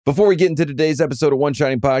Before we get into today's episode of One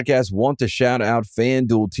Shining Podcast, want to shout out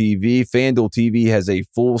FanDuel TV. FanDuel TV has a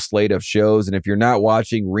full slate of shows, and if you're not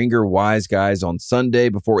watching Ringer Wise Guys on Sunday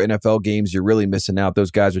before NFL games, you're really missing out. Those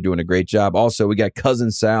guys are doing a great job. Also, we got Cousin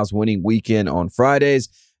Sal's Winning Weekend on Fridays,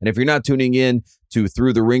 and if you're not tuning in to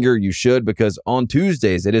Through the Ringer, you should, because on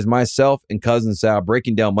Tuesdays, it is myself and Cousin Sal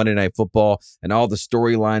breaking down Monday Night Football and all the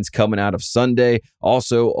storylines coming out of Sunday.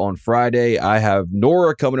 Also, on Friday, I have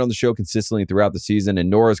Nora coming on the show consistently throughout the season, and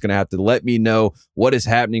Nora's going to have to let me know what is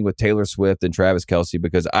happening with Taylor Swift and Travis Kelce,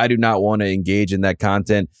 because I do not want to engage in that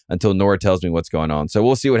content until Nora tells me what's going on. So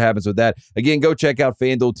we'll see what happens with that. Again, go check out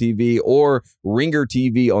FanDuel TV or Ringer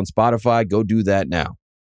TV on Spotify. Go do that now.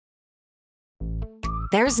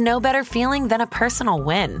 There's no better feeling than a personal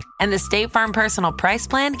win, and the State Farm Personal Price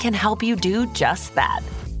Plan can help you do just that.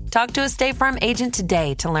 Talk to a State Farm agent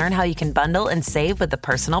today to learn how you can bundle and save with the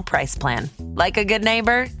Personal Price Plan. Like a good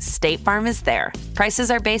neighbor, State Farm is there.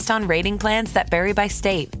 Prices are based on rating plans that vary by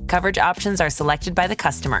state. Coverage options are selected by the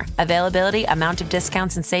customer. Availability, amount of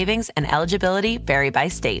discounts and savings, and eligibility vary by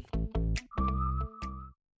state.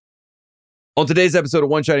 On today's episode of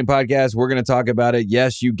One Shining Podcast, we're going to talk about it.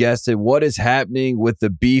 Yes, you guessed it. What is happening with the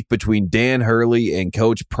beef between Dan Hurley and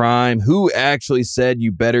Coach Prime? Who actually said,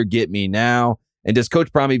 "You better get me now"? And does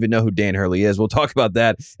Coach Prime even know who Dan Hurley is? We'll talk about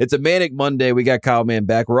that. It's a manic Monday. We got Kyle Mann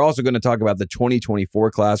back. We're also going to talk about the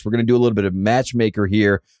 2024 class. We're going to do a little bit of matchmaker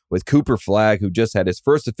here with Cooper Flagg, who just had his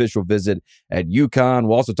first official visit at UConn.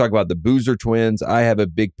 We'll also talk about the Boozer twins. I have a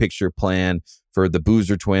big picture plan for the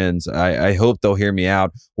Boozer twins. I hope they'll hear me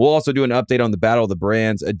out. We'll also do an update on the Battle of the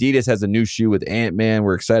Brands. Adidas has a new shoe with Ant-Man.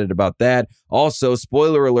 We're excited about that. Also,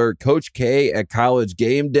 spoiler alert, Coach K at College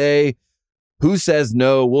Game Day. Who says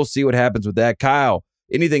no? We'll see what happens with that. Kyle,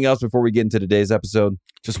 anything else before we get into today's episode?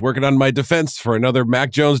 Just working on my defense for another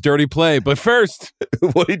Mac Jones dirty play. But first,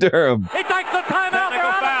 Woody Durham. He takes the timeout.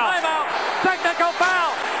 Technical foul. Timeout. Technical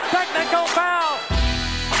foul. Technical foul.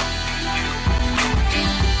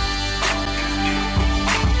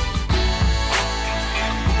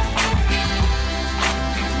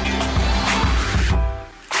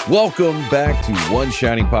 Welcome back to One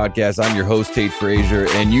Shining Podcast. I'm your host, Tate Frazier,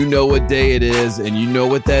 and you know what day it is, and you know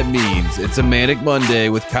what that means. It's a Manic Monday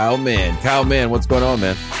with Kyle Mann. Kyle Mann, what's going on,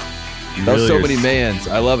 man? That was so many mans.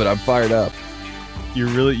 I love it. I'm fired up.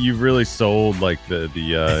 You've really sold like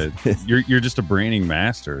you're just a branding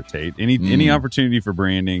master, Tate. Any opportunity for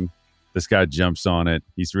branding, this guy jumps on it.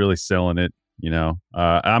 He's really selling it.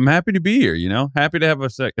 I'm happy to be here. Happy to have a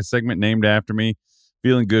segment named after me.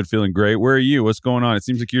 Feeling good, feeling great. Where are you? What's going on? It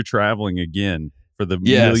seems like you're traveling again for the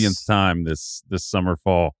millionth time this summer,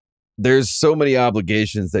 fall. There's so many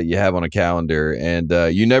obligations that you have on a calendar, and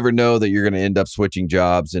you never know that you're going to end up switching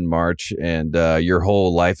jobs in March, and your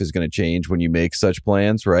whole life is going to change when you make such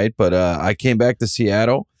plans, right? But I came back to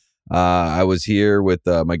Seattle. I was here with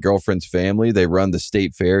my girlfriend's family. They run the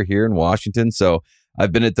state fair here in Washington, so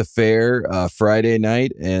I've been at the fair Friday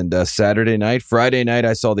night and Saturday night. Friday night,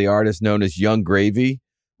 I saw the artist known as Young Gravy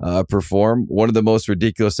perform. One of the most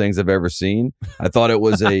ridiculous things I've ever seen. I thought it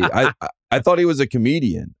was I thought he was a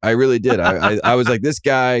comedian. I really did. I was like, this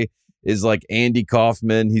guy is like Andy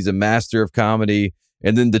Kaufman. He's a master of comedy.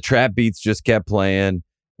 And then the trap beats just kept playing,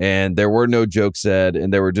 and there were no jokes said,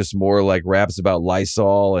 and there were just more like raps about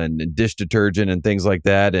Lysol and dish detergent and things like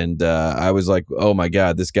that. And I was like, oh my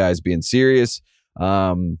God, this guy's being serious.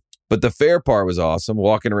 But the fair part was awesome,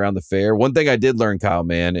 walking around the fair. One thing I did learn, Kyle,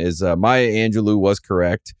 man, is Maya Angelou was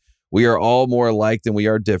correct. We are all more alike than we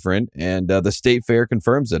are different, and the state fair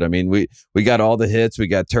confirms it. I mean, we got all the hits. We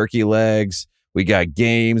got turkey legs. We got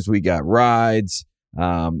games. We got rides.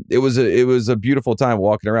 It was a beautiful time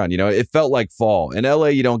walking around. It felt like fall. In LA,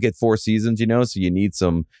 you don't get 4 seasons, so you need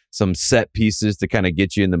some set pieces to kind of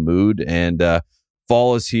get you in the mood. And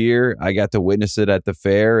fall is here. I got to witness it at the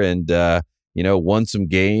fair, and won some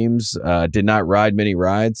games, did not ride many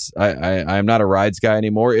rides. I'm not a rides guy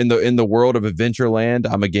anymore. In the world of Adventureland,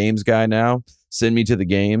 I'm a games guy now. Send me to the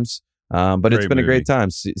games. But it's been a great time.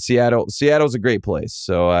 Seattle's a great place.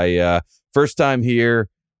 So I first time here,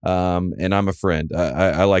 and I'm a friend.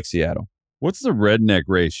 I like Seattle. What's the redneck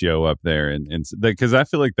ratio up there? And because I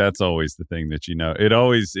feel like that's always the thing that it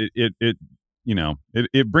always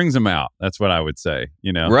it brings them out. That's what I would say.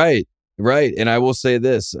 Right. And I will say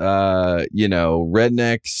this, rednecks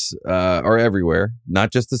are everywhere,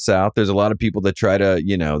 not just the South. There's a lot of people that try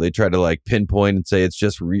to like pinpoint and say it's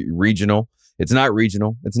just regional. It's not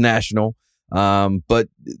regional. It's national. But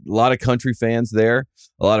a lot of country fans there,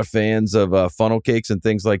 a lot of fans of funnel cakes and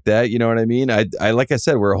things like that. You know what I mean? I like I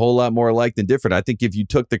said, we're a whole lot more alike than different. I think if you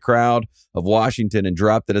took the crowd of Washington and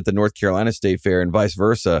dropped it at the North Carolina State Fair and vice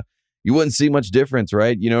versa, you wouldn't see much difference,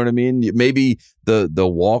 right? You know what I mean? Maybe the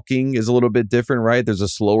walking is a little bit different, right? There's a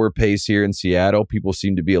slower pace here in Seattle. People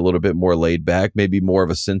seem to be a little bit more laid back, maybe more of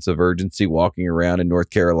a sense of urgency walking around in North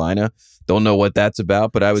Carolina. Don't know what that's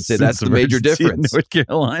about, but I would say that's the major difference. North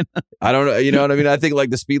Carolina. I don't know. You know what I mean? I think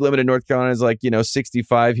like the speed limit in North Carolina is like,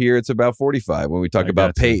 65 here. It's about 45 when we talk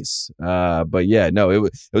about pace. But yeah, no,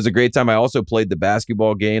 it was a great time. I also played the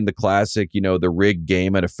basketball game, the classic, the rigged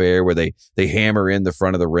game at a fair where they hammer in the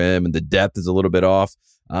front of the rim and the depth is a little bit off.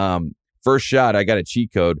 First shot, I got a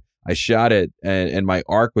cheat code. I shot it and my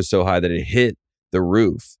arc was so high that it hit the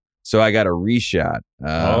roof. So I got a reshot,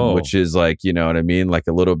 which is like, you know what I mean? Like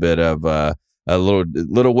a little bit of a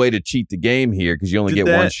little way to cheat the game here because you only get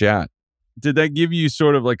one shot. Did that give you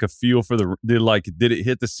sort of like a feel for did it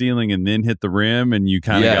hit the ceiling and then hit the rim and you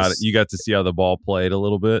kind of got to see how the ball played a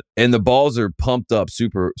little bit? And the balls are pumped up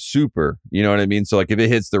super, you know what I mean? So like if it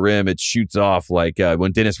hits the rim, it shoots off like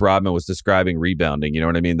when Dennis Rodman was describing rebounding, you know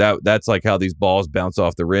what I mean? That's like how these balls bounce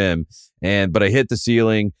off the rim. But I hit the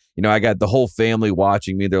ceiling. I got the whole family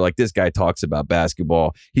watching me. They're like, this guy talks about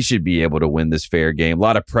basketball. He should be able to win this fair game. A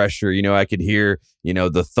lot of pressure. I could hear,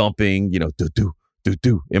 the thumping,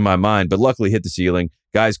 do in my mind, but luckily hit the ceiling.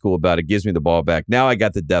 Guy's cool about it. Gives me the ball back. Now I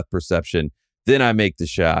got the depth perception. Then I make the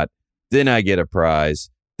shot. Then I get a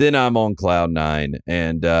prize. Then I'm on cloud nine.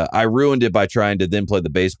 And I ruined it by trying to then play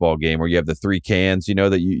the baseball game where you have the 3 cans,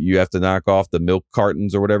 that you have to knock off, the milk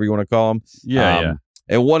cartons or whatever you want to call them. Yeah.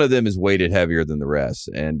 And one of them is weighted heavier than the rest.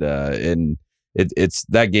 And it's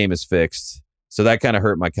that game is fixed. So that kind of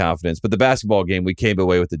hurt my confidence. But the basketball game, we came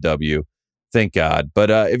away with the W. Thank God. But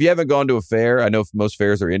if you haven't gone to a fair, I know most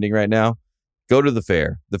fairs are ending right now. Go to the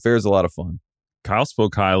fair. The fair is a lot of fun. Kyle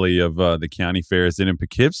spoke highly of the county fair. Is it in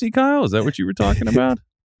Poughkeepsie, Kyle? Is that what you were talking about?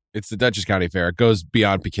 It's the Dutchess County Fair. It goes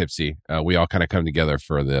beyond Poughkeepsie. We all kind of come together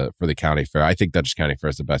for the county fair. I think Dutchess County Fair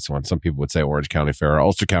is the best one. Some people would say Orange County Fair or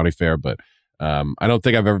Ulster County Fair, but I don't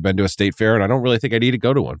think I've ever been to a state fair, and I don't really think I need to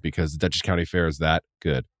go to one because the Dutchess County Fair is that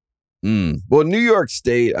good. Well, New York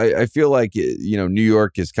State, I feel like, New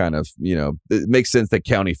York is kind of, it makes sense that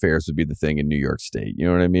county fairs would be the thing in New York State. You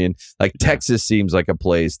know what I mean? Like Texas seems like a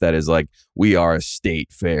place that is like, we are a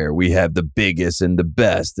state fair. We have the biggest and the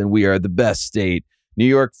best, and we are the best state. New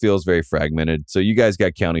York feels very fragmented. So you guys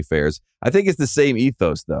got county fairs. I think it's the same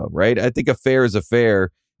ethos, though, right? I think a fair is a fair.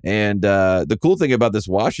 And the cool thing about this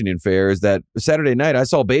Washington fair is that Saturday night I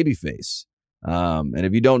saw Babyface. And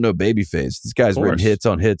if you don't know Babyface, this guy's written hits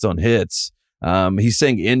on hits on hits. He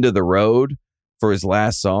sang End of the Road for his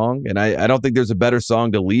last song. And I don't think there's a better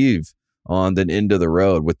song to leave on than End of the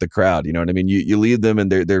Road with the crowd. You know what I mean? You leave them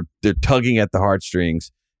and they're tugging at the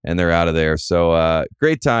heartstrings and they're out of there. So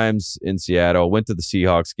great times in Seattle. Went to the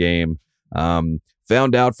Seahawks game.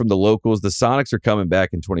 Found out from the locals the Sonics are coming back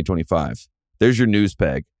in 2025. There's your news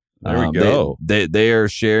peg. There we go. They are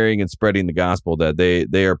sharing and spreading the gospel that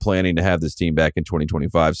they are planning to have this team back in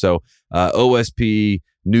 2025. So OSP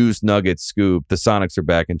news nugget scoop: the Sonics are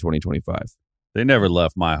back in 2025. They never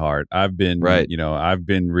left my heart. I've been I've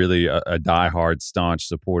been really a diehard, staunch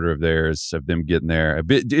supporter of theirs, of them getting there.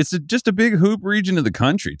 It's just a big hoop region of the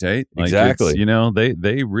country, Tate. Like exactly.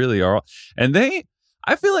 They really are, and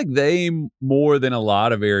I feel like they, more than a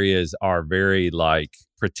lot of areas, are very like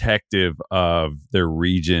protective of their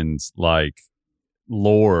region's like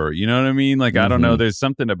lore. You know what I mean? Like, I don't know. There's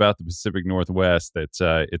something about the Pacific Northwest that's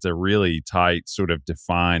it's a really tight sort of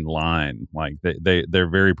defined line. Like they're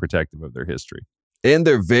very protective of their history. And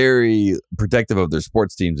they're very protective of their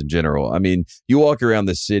sports teams in general. I mean, you walk around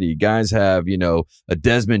the city, guys have, a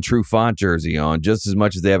Desmond Trufant jersey on just as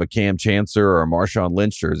much as they have a Cam Chancellor or a Marshawn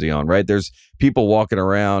Lynch jersey on, right? There's people walking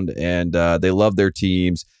around and they love their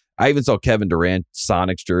teams. I even saw Kevin Durant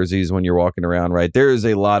Sonics jerseys when you're walking around, right? There is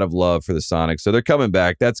a lot of love for the Sonics. So they're coming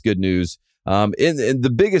back. That's good news. And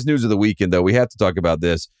the biggest news of the weekend, though, we have to talk about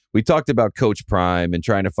this. We talked about Coach Prime and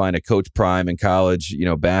trying to find a Coach Prime in college,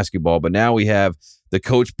 basketball. But now we have the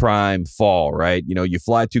Coach Prime fall, right? You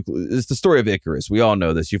fly too. It's the story of Icarus. We all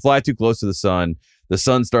know this. You fly too close to the sun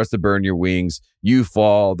starts to burn your wings. You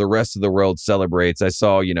fall. The rest of the world celebrates. I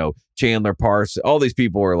saw, Chandler Parsons. All these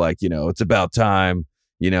people were like, it's about time.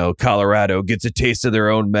 Colorado gets a taste of their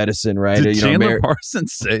own medicine, right? Did Chandler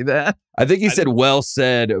Parsons say that? I think he said well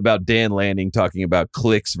said about Dan Lanning talking about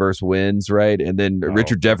clicks versus wins, right? And then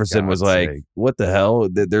Richard Jefferson was like, what the hell?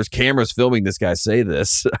 There's cameras filming this guy say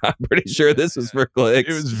this. I'm pretty sure this was for clicks.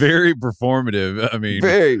 It was very performative. I mean,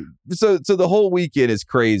 very. So the whole weekend is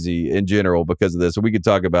crazy in general because of this. So we could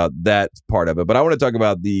talk about that part of it. But I want to talk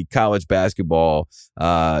about the college basketball,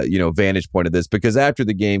 vantage point of this, because after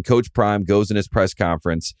the game, Coach Prime goes in his press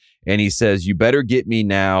conference and he says, you better get me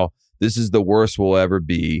now. This is the worst we'll ever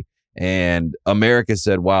be. And America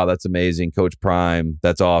said, wow, that's amazing. Coach Prime,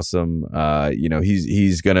 that's awesome.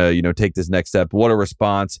 He's going to, take this next step. What a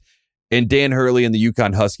response. And Dan Hurley and the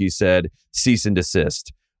UConn Huskies said, cease and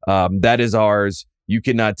desist. That is ours. You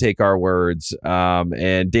cannot take our words.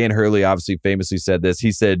 And Dan Hurley obviously famously said this.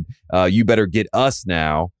 He said, you better get us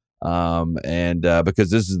now. Because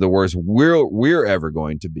this is the worst we're ever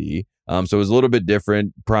going to be. So it was a little bit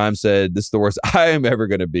different. Prime said, this is the worst I am ever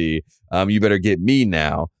going to be. You better get me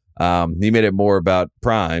now. He made it more about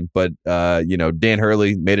Prime, but, Dan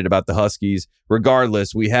Hurley made it about the Huskies.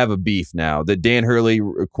 Regardless, we have a beef now. That Dan Hurley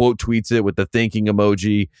quote tweets it with the thinking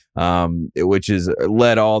emoji, which has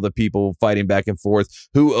led all the people fighting back and forth.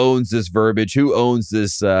 Who owns this verbiage? Who owns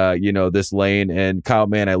this, this lane? And Kyle,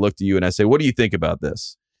 man, I look to you and I say, what do you think about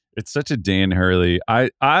this? It's such a Dan Hurley.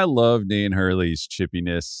 I love Dan Hurley's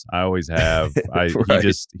chippiness. I always have. Right.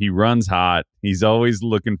 He runs hot. He's always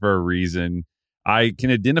looking for a reason. I can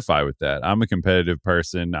identify with that. I'm a competitive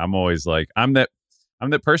person. I'm always like, I'm that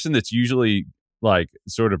person that's usually like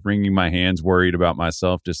sort of wringing my hands, worried about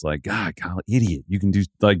myself, just like, God, idiot. You can do,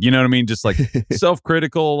 like, you know what I mean? Just like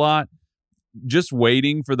self-critical a lot. Just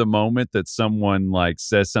waiting for the moment that someone like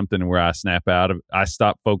says something where I snap out of, I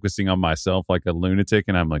stop focusing on myself like a lunatic.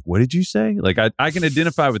 And I'm like, what did you say? Like, I can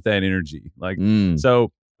identify with that energy. Like,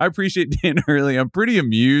 So I appreciate Dan Hurley. I'm pretty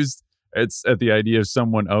amused at the idea of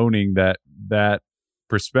someone owning that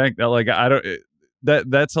perspective. Like,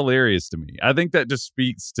 that's hilarious to me. I think that just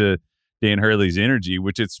speaks to Dan Hurley's energy,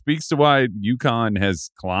 which it speaks to why UConn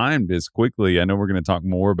has climbed as quickly. I know we're going to talk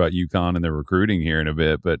more about UConn and their recruiting here in a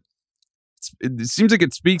bit, but it seems like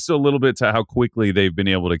it speaks a little bit to how quickly they've been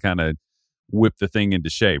able to kind of whip the thing into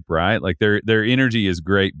shape, right? Like their energy is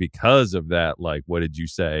great because of that. Like, what did you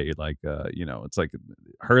say? Like, it's like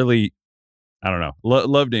Hurley. I don't know.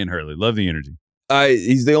 Love Dan Hurley. Love the energy.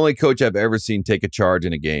 He's the only coach I've ever seen take a charge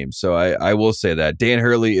in a game. So I will say that. Dan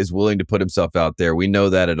Hurley is willing to put himself out there. We know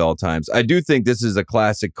that at all times. I do think this is a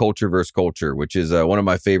classic culture versus culture, which is one of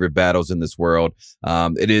my favorite battles in this world.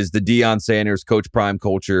 It is the Deion Sanders, Coach Prime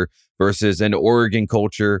culture versus an Oregon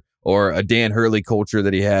culture or a Dan Hurley culture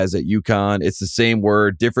that he has at UConn. It's the same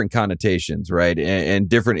word, different connotations, right? And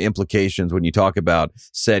different implications when you talk about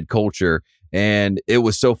said culture. And it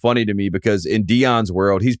was so funny to me because in Deion's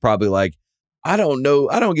world, he's probably like, I don't know.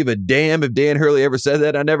 I don't give a damn if Dan Hurley ever said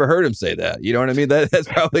that. I never heard him say that. You know what I mean? That's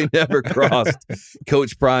probably never crossed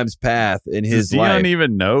Coach Prime's path in his life. Does Deion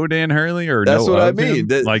even know Dan Hurley or that's know what of I mean?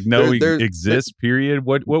 Him? Like, he exists, period?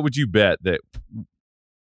 What would you bet that?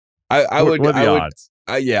 I would. What are the odds?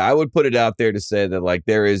 I would put it out there to say that like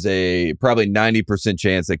there is a probably 90%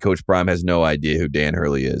 chance that Coach Prime has no idea who Dan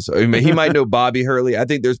Hurley is. I mean, he might know Bobby Hurley. I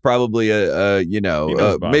think there's probably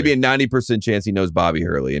maybe a 90% chance he knows Bobby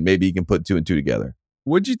Hurley, and maybe he can put two and two together.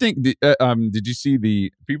 What'd you think? Did you see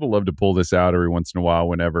the people love to pull this out every once in a while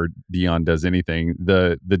whenever Deion does anything?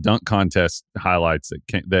 The dunk contest highlights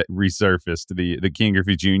that resurfaced, the King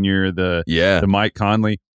Griffey Jr., the Mike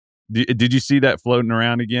Conley. Did you see that floating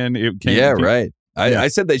around again? Right. I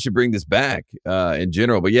said they should bring this back in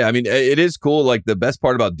general. But yeah, I mean, it is cool. Like the best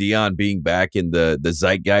part about Deion being back in the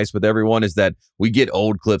zeitgeist with everyone is that we get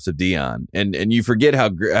old clips of Deion. And you forget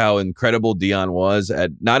how incredible Deion was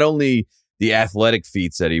at not only the athletic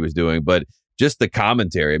feats that he was doing, but just the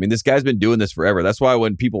commentary. I mean, this guy's been doing this forever. That's why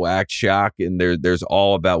when people act shocked and there's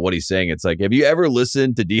all about what he's saying, it's like, have you ever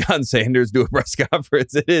listened to Deion Sanders do a press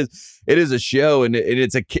conference? It is a show, and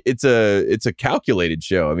it's a calculated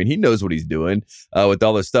show. I mean, he knows what he's doing with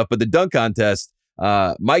all this stuff. But the dunk contest,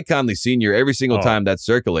 Mike Conley Sr., every single time that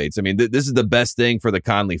circulates, I mean, this is the best thing for the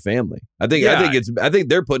Conley family. I think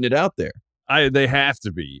they're putting it out there. They have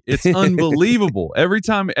to be. It's unbelievable. Every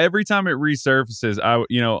time it resurfaces,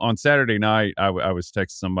 on Saturday night, I was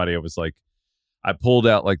texting somebody. I was like, I pulled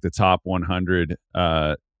out like the top 100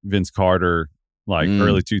 Vince Carter, like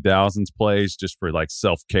early 2000s plays just for like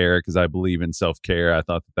self-care, because I believe in self-care. I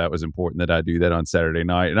thought that was important that I do that on Saturday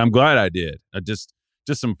night, and I'm glad I did. Just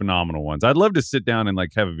some phenomenal ones. I'd love to sit down and like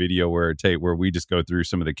have a video where we just go through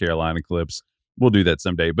some of the Carolina clips. We'll do that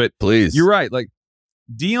someday. But please, you're right. Like,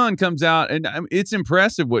 Deion comes out, and it's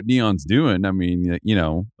impressive what Deion's doing. I mean,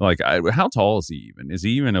 how tall is he even? Is he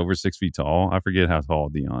even over 6 feet tall? I forget how tall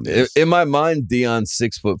Deion is. In my mind, Deion's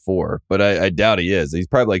 6'4", but I doubt he is. He's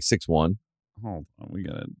probably like 6'1". Hold on, we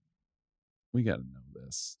gotta know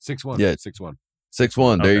this. 6'1". Yeah, 6'1".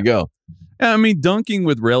 6'1". Okay. There you go. I mean, dunking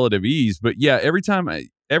with relative ease, but yeah, every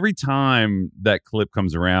time that clip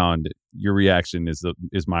comes around, your reaction is the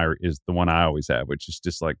one I always have, which is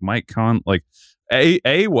just like Mike Conley, like.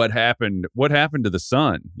 What happened to the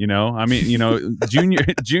son? I mean,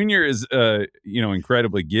 Junior is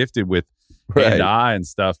incredibly gifted with hand to eye and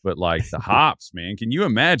stuff, but like the hops, man. Can you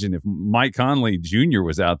imagine if Mike Conley Jr.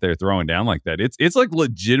 was out there throwing down like that? It's like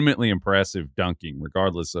legitimately impressive dunking,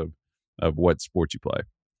 regardless of what sport you play.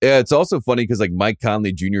 Yeah, it's also funny because like Mike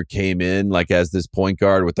Conley Jr. came in like as this point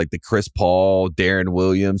guard with like the Chris Paul, Darren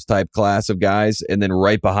Williams type class of guys, and then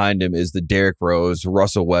right behind him is the Derrick Rose,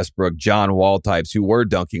 Russell Westbrook, John Wall types who were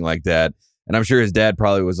dunking like that. And I'm sure his dad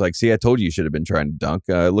probably was like, see, I told you should have been trying to dunk.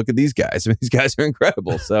 Look at these guys. I mean, these guys are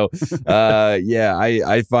incredible. So, yeah,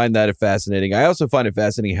 I find that fascinating. I also find it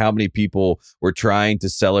fascinating how many people were trying to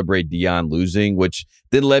celebrate Dion losing, which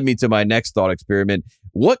then led me to my next thought experiment.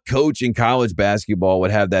 What coach in college basketball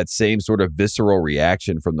would have that same sort of visceral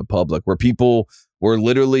reaction from the public where people were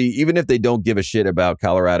literally, even if they don't give a shit about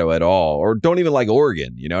Colorado at all or don't even like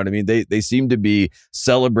Oregon, you know what I mean? They seem to be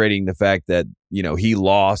celebrating the fact that, you know, he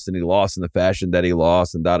lost and he lost in the fashion that he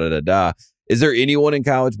lost and da-da-da-da. Is there anyone in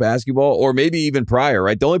college basketball or maybe even prior,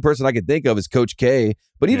 right? The only person I can think of is Coach K,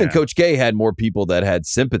 but even Coach K had more people that had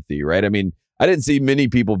sympathy, right? I mean, I didn't see many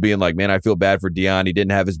people being like, man, I feel bad for Dion. He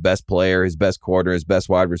didn't have his best player, his best corner, his best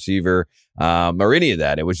wide receiver, or any of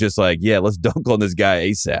that. It was just like, yeah, let's dunk on this guy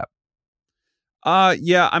ASAP.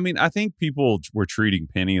 Yeah, I mean, I think people were treating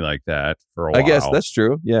Penny like that for a while. I guess that's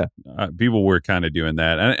true. Yeah. People were kind of doing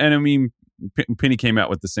that. And I mean, Penny came out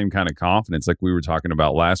with the same kind of confidence like we were talking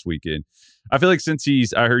about last weekend. I feel like since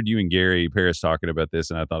I heard you and Gary Paris talking about this,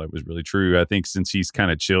 and I thought it was really true. I think since he's kind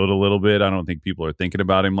of chilled a little bit, I don't think people are thinking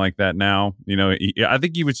about him like that now. You know, I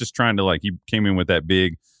think he was just trying to he came in with that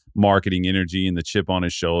big marketing energy and the chip on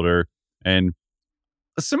his shoulder. And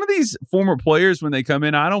some of these former players, when they come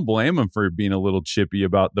in, I don't blame them for being a little chippy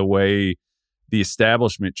about the way the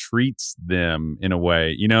establishment treats them in a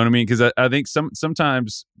way. You know what I mean? Because I think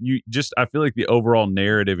sometimes I feel like the overall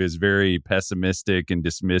narrative is very pessimistic and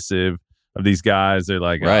dismissive of these guys. They're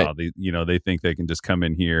like, right. They think they can just come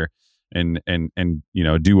in here and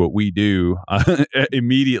do what we do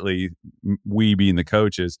immediately. We being the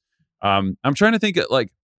coaches. I'm trying to think of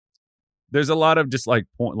there's a lot of just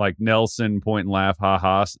Nelson point and laugh,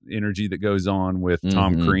 ha energy that goes on with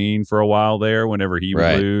Tom Crean for a while there whenever he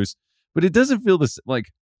would lose. But it doesn't feel this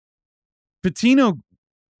like Pitino,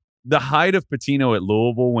 the height of Pitino at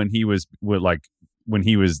Louisville when he was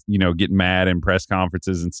getting mad in press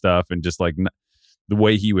conferences and stuff, and just like the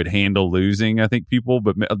way he would handle losing, I think people.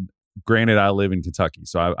 But granted, I live in Kentucky,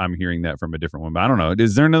 so I'm hearing that from a different one. But I don't know.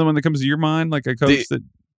 Is there another one that comes to your mind, like a coach that?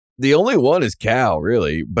 The only one is Cal,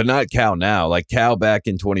 really, but not Cal now. Like Cal back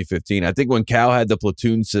in 2015. I think when Cal had the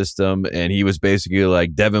platoon system and he was basically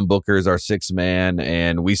like, Devin Booker's our sixth man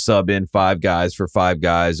and we sub in 5 guys for 5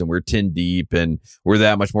 guys and we're 10 deep and we're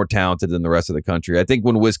that much more talented than the rest of the country. I think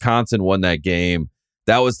when Wisconsin won that game,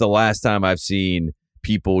 that was the last time I've seen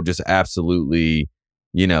people just absolutely,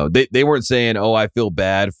 they weren't saying, oh, I feel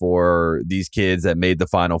bad for these kids that made the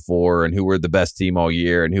Final Four and who were the best team all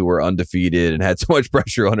year and who were undefeated and had so much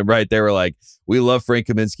pressure on them, right? They were like, we love Frank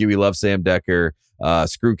Kaminsky. We love Sam Decker.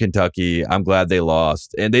 Screw Kentucky. I'm glad they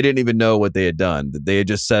lost. And they didn't even know what they had done. They had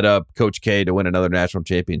just set up Coach K to win another national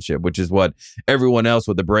championship, which is what everyone else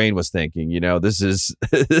with the brain was thinking. This is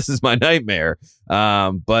my nightmare.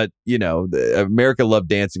 But America loved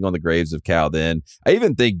dancing on the graves of Cal then. I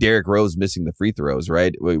even think Derrick Rose missing the free throws,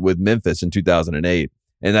 right, with Memphis in 2008.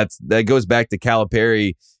 And that goes back to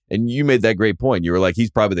Calipari. And you made that great point. You were like,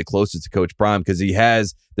 he's probably the closest to Coach Prime because he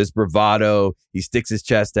has this bravado. He sticks his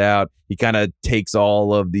chest out. He kind of takes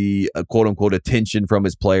all of the quote unquote attention from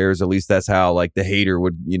his players. At least that's how the hater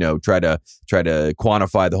would, try to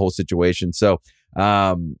quantify the whole situation. So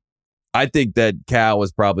I think that Cal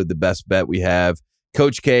is probably the best bet we have.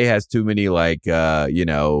 Coach K has too many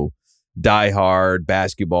diehard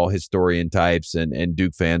basketball historian types and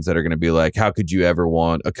Duke fans that are going to be like, how could you ever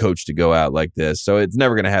want a coach to go out like this? So it's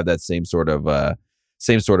never going to have that same sort of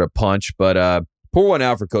punch, but pour one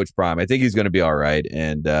out for Coach Prime. I think he's going to be all right.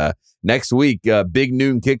 And next week, big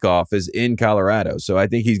noon kickoff is in Colorado. So I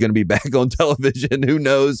think he's going to be back on television. Who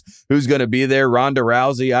knows who's going to be there? Ronda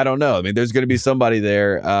Rousey? I don't know. I mean, there's going to be somebody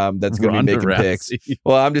there that's going to be making picks.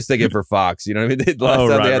 Well, I'm just thinking for Fox. You know what I mean? Last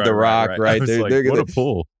time they had The Rock, right? They're going to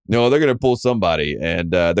pull. No, they're going to pull somebody,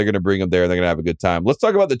 and they're going to bring them there, and they're going to have a good time. Let's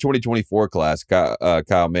talk about the 2024 class,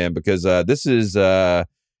 Kyle, man, because this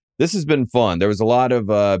has been fun. There was a lot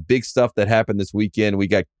of big stuff that happened this weekend. We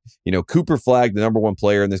got, Cooper Flagg, the number 1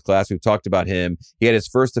 player in this class. We've talked about him. He had his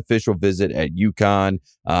first official visit at UConn.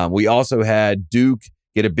 We also had Duke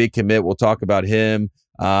get a big commit. We'll talk about him.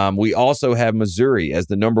 We also have Missouri as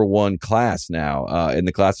the number one class now in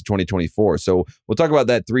the class of 2024. So we'll talk about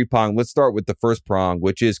that three-prong. Let's start with the first prong,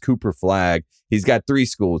 which is Cooper Flagg. He's got three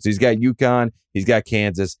schools. He's got UConn, he's got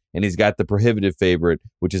Kansas, and he's got the prohibitive favorite,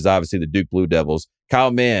 which is obviously the Duke Blue Devils.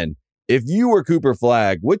 Kyle Mann, if you were Cooper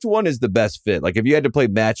Flagg, which one is the best fit? Like if you had to play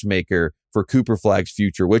matchmaker for Cooper Flagg's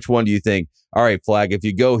future, which one do you think, all right, Flagg, if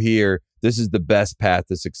you go here, this is the best path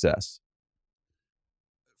to success?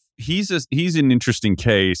 He's an interesting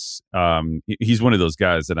case. He's one of those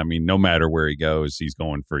guys that, I mean, no matter where he goes, he's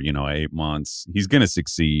going for, 8 months. He's going to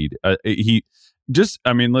succeed.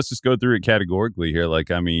 Let's just go through it categorically here.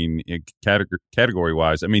 Like, I mean, category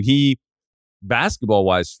wise, I mean, he basketball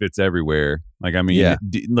wise fits everywhere. Like, I mean,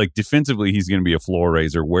 defensively, he's going to be a floor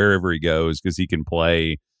raiser wherever he goes because he can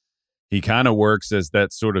play. He kind of works as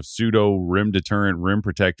that sort of pseudo rim deterrent, rim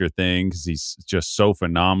protector thing because he's just so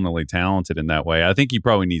phenomenally talented in that way. I think he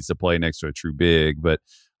probably needs to play next to a true big, but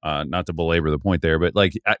not to belabor the point there. But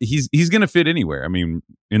like he's going to fit anywhere. I mean,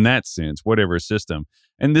 in that sense, whatever system.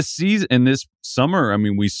 And this summer, I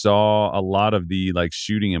mean, we saw a lot of the like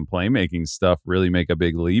shooting and playmaking stuff really make a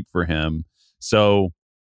big leap for him. So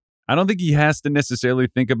I don't think he has to necessarily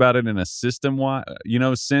think about it in a system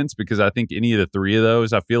sense, because I think any of the three of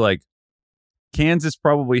those, I feel like Kansas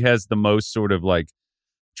probably has the most sort of like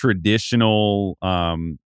traditional, I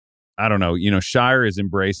don't know, Shire is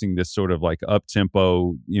embracing this sort of like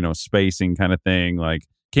up-tempo, spacing kind of thing. Like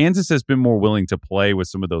Kansas has been more willing to play with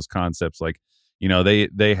some of those concepts. Like,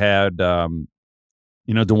 they had,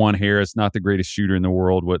 DeJuan Harris, not the greatest shooter in the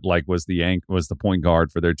world, was the point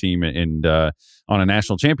guard for their team and on a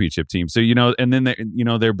national championship team. So, and then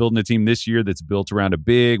they're building a team this year that's built around a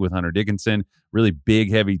big with Hunter Dickinson, really big,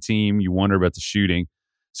 heavy team. You wonder about the shooting.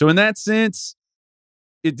 So in that sense,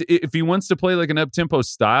 if he wants to play like an up-tempo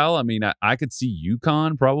style, I mean, I could see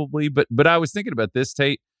UConn probably, but I was thinking about this,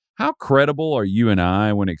 Tate. How credible are you and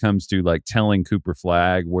I when it comes to like telling Cooper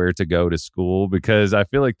Flagg where to go to school? Because I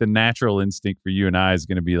feel like the natural instinct for you and I is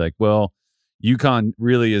going to be like, well, UConn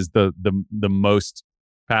really is the most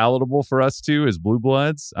palatable for us too as blue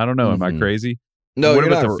bloods. I don't know. Am I crazy? No. What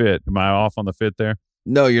about the fit? Am I off on the fit there?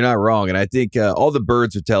 No, you're not wrong. And I think all the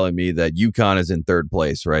birds are telling me that UConn is in third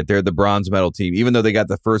place, right? They're the bronze medal team. Even though they got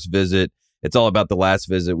the first visit, it's all about the last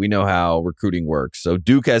visit. We know how recruiting works. So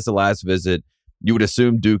Duke has the last visit. You would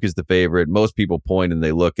assume Duke is the favorite. Most people point and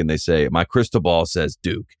they look and they say, my crystal ball says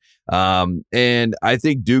Duke. And I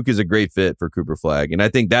think Duke is a great fit for Cooper Flagg. And I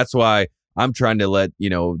think that's why I'm trying to let,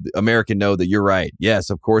 American know that you're right. Yes,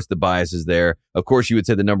 of course, the bias is there. Of course, you would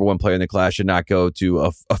say the number one player in the class should not go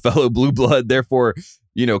to a fellow blue blood, therefore,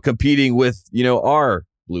 competing with, our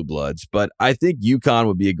blue bloods. But I think UConn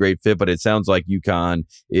would be a great fit, but it sounds like UConn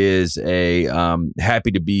is happy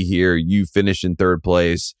to be here. You finished in third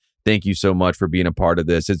place. Thank you so much for being a part of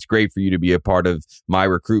this. It's great for you to be a part of my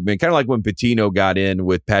recruitment. Kind of like when Patino got in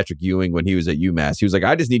with Patrick Ewing when he was at UMass. He was like,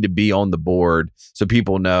 I just need to be on the board so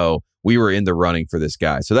people know we were in the running for this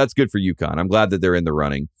guy. So that's good for UConn. I'm glad that they're in the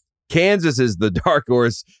running. Kansas is the dark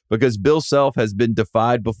horse because Bill Self has been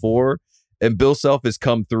defied before, and Bill Self has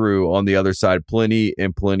come through on the other side plenty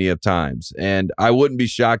of times. And I wouldn't be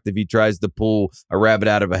shocked if he tries to pull a rabbit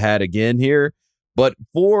out of a hat again here. But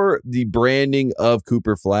for the branding of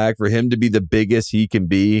Cooper Flagg, for him to be the biggest he can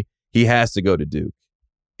be, he has to go to Duke.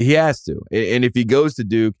 He has to. And if he goes to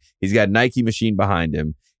Duke, he's got Nike machine behind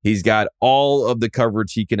him. He's got all of the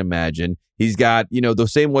coverage he can imagine. He's got, the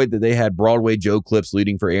same way that they had Broadway Joe clips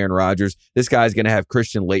leading for Aaron Rodgers. This guy's going to have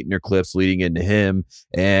Christian Laettner clips leading into him,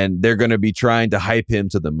 and they're going to be trying to hype him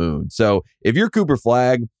to the moon. So if you're Cooper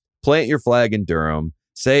Flagg, plant your flag in Durham.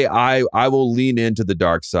 Say, I will lean into the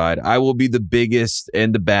dark side. I will be the biggest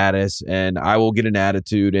and the baddest, and I will get an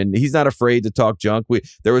attitude. And he's not afraid to talk junk.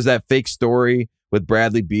 There was that fake story with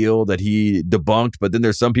Bradley Beal that he debunked, but then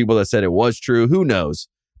there's some people that said it was true. Who knows?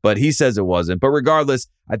 But he says it wasn't. But regardless,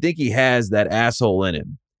 I think he has that asshole in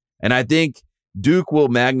him. And I think Duke will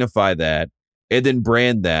magnify that and then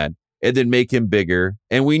brand that and then make him bigger.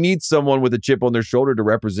 And we need someone with a chip on their shoulder to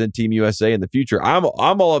represent Team USA in the future. I'm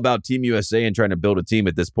all about Team USA and trying to build a team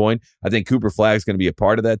at this point. I think Cooper Flagg is going to be a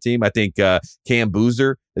part of that team. I think Cam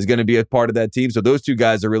Boozer is going to be a part of that team. So those two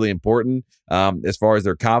guys are really important as far as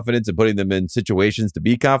their confidence and putting them in situations to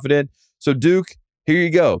be confident. So Duke, here you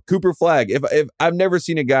go. Cooper Flagg. If I've never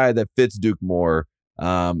seen a guy that fits Duke more,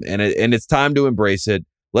 and it's time to embrace it.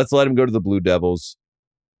 Let's let him go to the Blue Devils.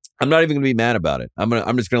 I'm not even going to be mad about it. I'm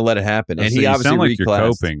just going to let it happen. And he obviously sound like reclassed.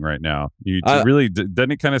 You're coping right now. You really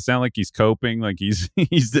doesn't it kind of sound like he's coping, like he's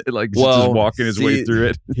like just walking his way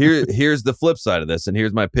through it. Here's the flip side of this, and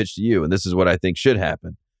here's my pitch to you. And this is what I think should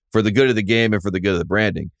happen for the good of the game and for the good of the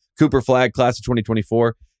branding. Cooper Flagg, class of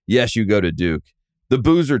 2024. Yes, you go to Duke. The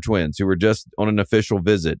Boozer twins, who were just on an official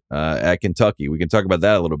visit at Kentucky. We can talk about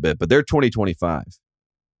that a little bit, but they're 2025.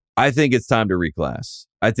 I think it's time to reclass.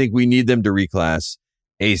 I think we need them to reclass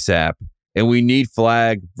ASAP, and we need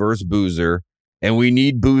Flagg versus Boozer, and we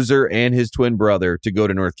need Boozer and his twin brother to go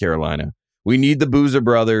to North Carolina. We need the Boozer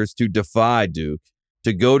brothers to defy Duke,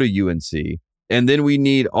 to go to UNC, and then we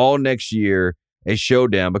need all next year a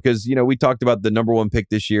showdown because, we talked about the number one pick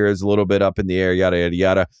this year is a little bit up in the air, yada, yada,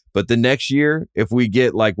 yada. But the next year, if we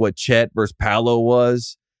get like what Chet versus Paolo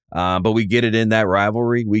was, but we get it in that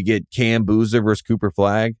rivalry, we get Cam Boozer versus Cooper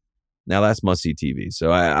Flagg. Now that's must-see TV.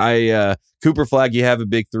 So I Cooper Flagg, you have a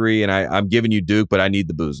big three, and I'm giving you Duke, but I need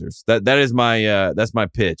the Boozers. That is that's my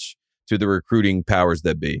pitch to the recruiting powers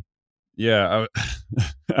that be. Yeah.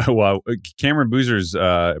 Well, Cameron Boozer's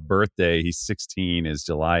birthday, he's 16, is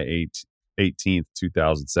July 18th,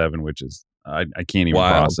 2007, which is I can't even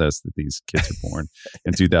process that these kids are born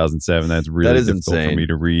in 2007. That's really difficult insane for me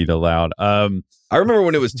to read aloud. I remember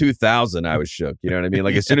when it was 2000, I was shook. You know what I mean?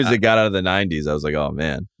 Like as soon as it got out of the 90s, I was like, oh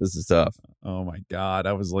man, this is tough. Oh my God.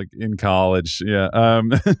 I was like in college. Yeah.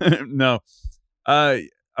 No.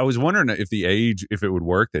 I was wondering if it would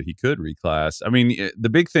work that he could reclass. I mean, the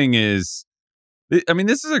big thing is,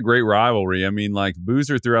 this is a great rivalry. I mean, like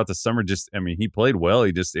Boozer throughout the summer, he played well.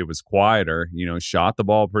 It was quieter, shot the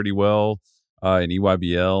ball pretty well in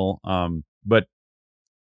EYBL. But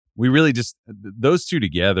we really those two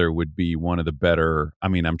together would be one of the better. I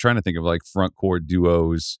mean, I'm trying to think of like front court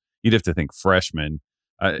duos. You'd have to think freshmen.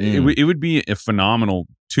 It would be a phenomenal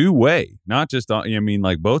two-way, not just,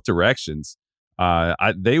 like both directions.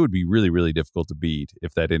 They would be really, really difficult to beat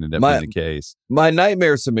if that ended up being the case. My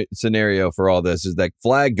nightmare scenario for all this is that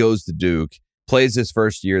Flagg goes to Duke, plays his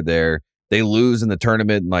first year there. They lose in the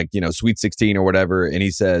tournament, Sweet 16 or whatever. And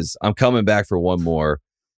he says, I'm coming back for one more.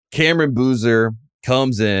 Cameron Boozer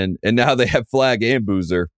comes in, and now they have Flagg and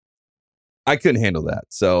Boozer. I couldn't handle that.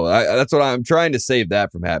 So that's what I'm trying to save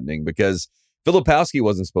that from happening because Filipowski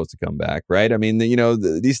wasn't supposed to come back, right? I mean,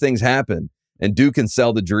 these things happen. And Duke can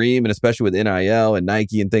sell the dream, and especially with NIL and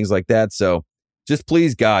Nike and things like that. So just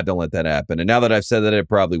please, God, don't let that happen. And now that I've said that, it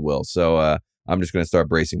probably will. So I'm just going to start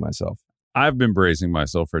bracing myself. I've been bracing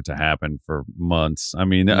myself for it to happen for months. I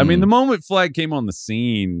mean, the moment Flagg came on the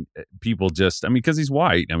scene, people because he's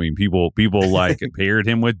white. I mean, people like paired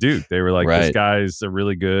him with Duke. They were like, right. This guy's a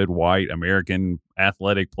really good white American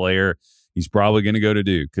athletic player. He's probably going to go to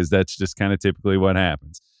Duke because that's just kind of typically what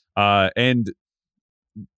happens. And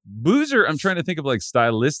Boozer, I'm trying to think of like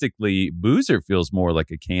stylistically, Boozer feels more like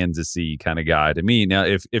a Kansas-y kind of guy to me. Now,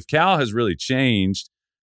 if Cal has really changed,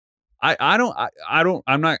 I'm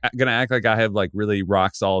not gonna act like I have like really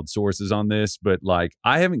rock solid sources on this, but like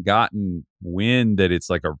I haven't gotten wind that it's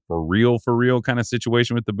like a for real kind of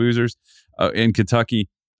situation with the Boozers in Kentucky.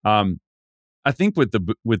 I think with the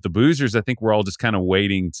Boozers, I think we're all just kind of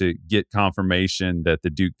waiting to get confirmation that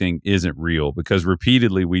the Duke thing isn't real because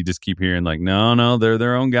repeatedly we just keep hearing like, no, they're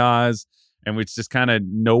their own guys. And it's just kind of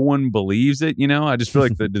no one believes it. I just feel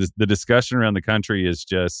like the discussion around the country is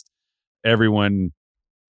just everyone.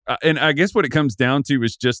 And I guess what it comes down to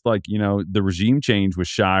is just like, the regime change with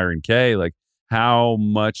Shire and Kay, like how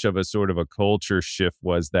much of a sort of a culture shift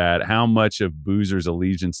was that? How much of Boozer's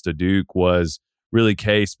allegiance to Duke was really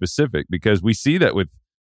K specific, because we see that with,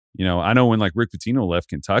 I know when like Rick Pitino left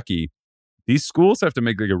Kentucky, these schools have to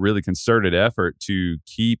make like a really concerted effort to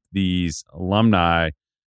keep these alumni.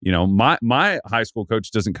 My high school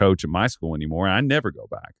coach doesn't coach at my school anymore. And I never go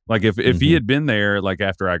back. Like if he had been there, like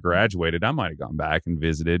after I graduated, I might've gone back and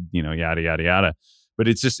visited, yada, yada, yada. But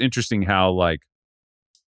it's just interesting how like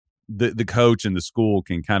the coach and the school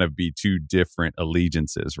can kind of be two different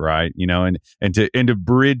allegiances, right? And to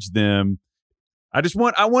bridge them.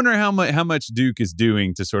 I wonder how much Duke is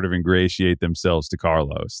doing to sort of ingratiate themselves to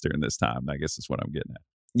Carlos during this time. I guess is what I'm getting at.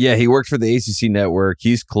 Yeah, he worked for the ACC network.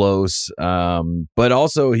 He's close. But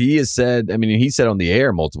also he has said, he said on the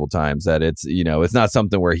air multiple times that it's not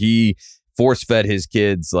something where he force-fed his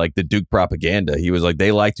kids like the Duke propaganda. He was like,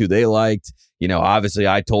 they liked who they liked. Obviously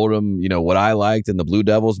I told him, what I liked and the Blue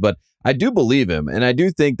Devils, but I do believe him. And I do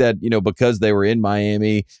think that, because they were in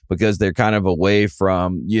Miami, because they're kind of away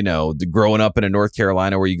from, the growing up in North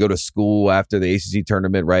Carolina where you go to school after the ACC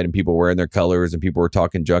tournament, right? And people wearing their colors and people were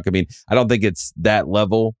talking junk. I don't think it's that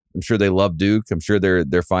level. I'm sure they love Duke. I'm sure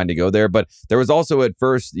they're fine to go there. But there was also at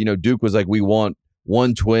first, Duke was like, we want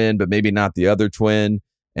one twin, but maybe not the other twin.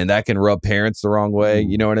 And that can rub parents the wrong way.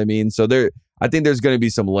 You know what I mean? So I think there's going to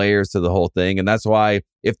be some layers to the whole thing. And that's why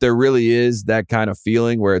if there really is that kind of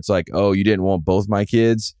feeling where it's like, oh, you didn't want both my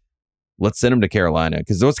kids, let's send him to Carolina,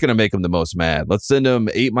 because what's going to make him the most mad? Let's send him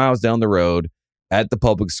 8 miles down the road at the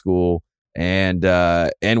public school. And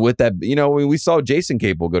with that, we saw Jason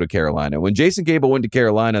Cable go to Carolina. When Jason Cable went to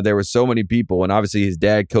Carolina, there were so many people, and obviously his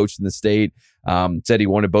dad coached in the state, said he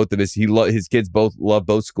wanted both of his kids both love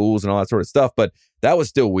both schools and all that sort of stuff. But that was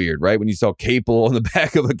still weird, right? When you saw Cable on the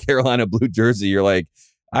back of a Carolina blue jersey, you're like,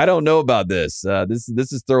 I don't know about this. This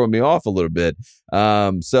is throwing me off a little bit.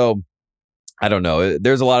 So I don't know.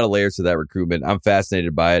 There's a lot of layers to that recruitment. I'm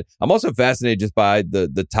fascinated by it. I'm also fascinated just by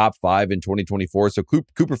the top 5 in 2024. So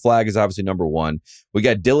Cooper Flagg is obviously number 1. We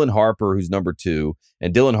got Dylan Harper, who's number 2.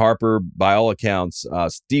 And Dylan Harper, by all accounts,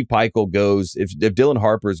 Steve Peichel goes. If Dylan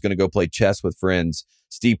Harper is going to go play chess with friends,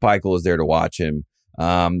 Steve Peichel is there to watch him.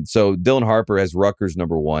 So Dylan Harper has Rutgers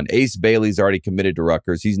number 1. Ace Bailey's already committed to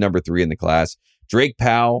Rutgers. He's number 3 in the class. Drake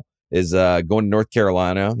Powell is going to North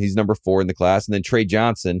Carolina. He's number 4 in the class. And then Trey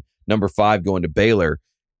Johnson, number 5, going to Baylor.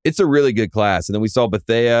 It's a really good class. And then we saw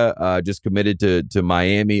Bethea just committed to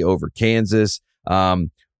Miami over Kansas.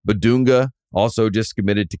 Badunga also just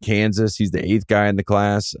committed to Kansas. He's the 8th guy in the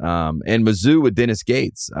class. And Mizzou with Dennis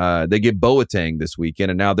Gates. They get Boateng this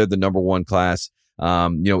weekend, and now they're the number 1 class,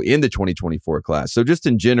 in the 2024 class. So just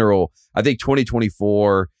in general, I think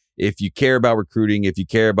 2024, if you care about recruiting, if you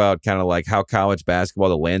care about kind of like how college basketball,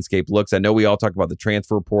 the landscape looks, I know we all talk about the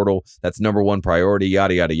transfer portal. That's number 1 priority,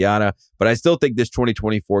 yada, yada, yada. But I still think this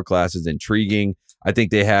 2024 class is intriguing. I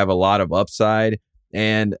think they have a lot of upside.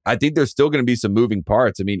 And I think there's still going to be some moving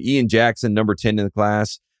parts. I mean, Ian Jackson, number 10 in the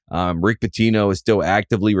class. Rick Pitino is still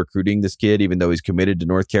actively recruiting this kid, even though he's committed to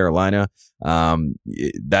North Carolina.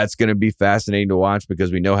 That's going to be fascinating to watch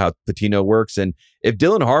because we know how Pitino works. And if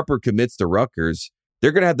Dylan Harper commits to Rutgers,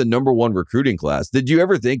 they're going to have the number 1 recruiting class. Did you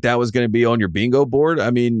ever think that was going to be on your bingo board? I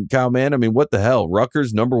mean, Kyle, man, what the hell?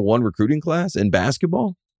 Rutgers number 1 recruiting class in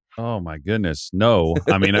basketball? Oh, my goodness. No.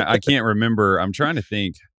 I mean, I can't remember. I'm trying to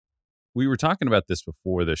think. We were talking about this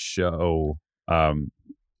before the show.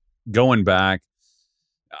 Going back,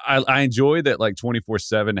 I enjoy that like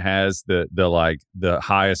 24/7 has the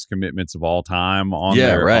highest commitments of all time on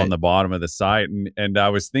on the bottom of the site, and I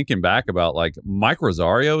was thinking back about like Mike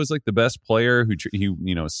Rosario is like the best player who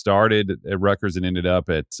started at Rutgers and ended up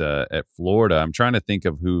at Florida. I'm trying to think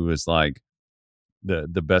of who is like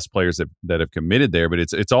the best players that have committed there, but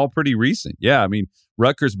it's all pretty recent. Yeah, I mean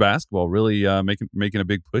Rutgers basketball really making a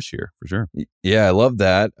big push here for sure. Yeah, I love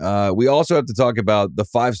that. We also have to talk about the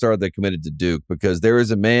 5-star that committed to Duke, because there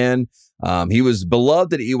is a man, he was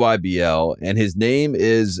beloved at EYBL, and his name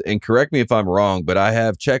is, and correct me if I'm wrong, but I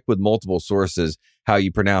have checked with multiple sources how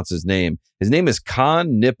you pronounce his name. His name is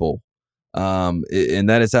Con Nipple, and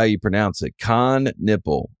that is how you pronounce it, Con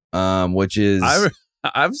Nipple, which is...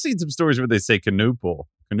 I've seen some stories where they say Canoopal.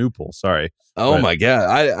 Sorry. Oh my God.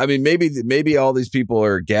 I mean, maybe all these people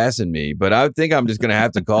are gassing me, but I think I'm just going to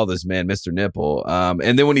have to call this man Mr. Nipple.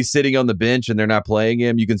 And then when he's sitting on the bench and they're not playing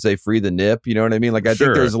him, you can say free the nip. You know what I mean? Like, I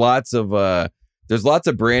think there's lots of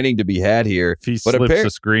branding to be had here. If he slips a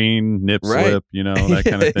screen, nip slip, that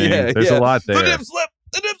kind of thing. There's a lot there. The nip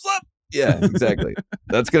slip. Yeah, exactly.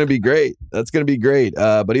 That's going to be great.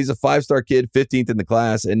 But he's a 5-star kid, 15th in the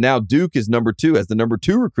class. And now Duke is number 2 as the number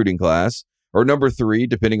 2 recruiting class, or number 3,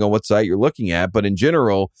 depending on what site you're looking at. But in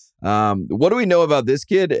general, what do we know about this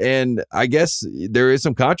kid? And I guess there is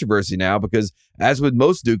some controversy now because, as with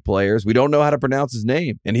most Duke players, we don't know how to pronounce his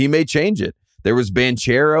name, and he may change it. There was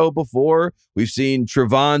Banchero before. We've seen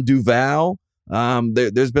Trevon Duval.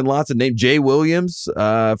 There's been lots of names. Jay Williams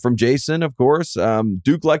from Jason, of course.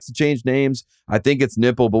 Duke likes to change names. I think it's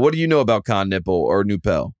Nipple. But what do you know about Con Nipple or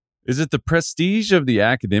Nupel? Is it the prestige of the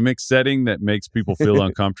academic setting that makes people feel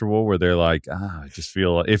uncomfortable, where they're like,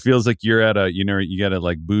 it feels like you're at you got to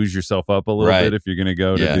like booze yourself up a little bit if you're going to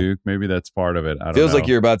go to Duke. Maybe that's part of it. I don't know. Feels like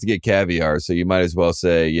you're about to get caviar, so you might as well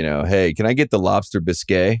say, hey, can I get the lobster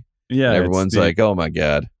biscuit? Yeah. And everyone's like, oh my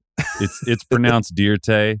God. It's pronounced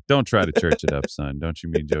Dirte. Don't try to church it up, son. Don't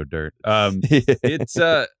you mean Joe Dirt? I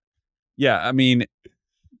mean,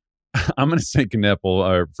 I'm going to say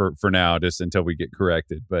Kneppel for now, just until we get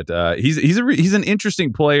corrected. But he's an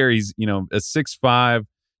interesting player. He's a 6'5",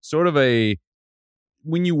 sort of a.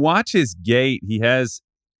 When you watch his gait, he has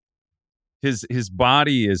his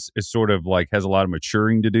body is sort of like has a lot of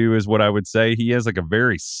maturing to do, is what I would say. He has like a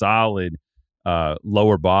very solid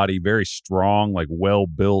lower body, very strong, like well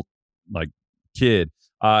built, like kid.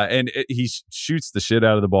 And he shoots the shit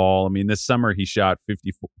out of the ball. I mean, this summer he shot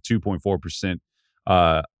 52.4%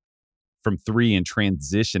 from 3 in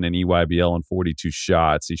transition in EYBL on 42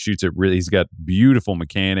 shots. He shoots it really. He's got beautiful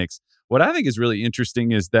mechanics. What I think is really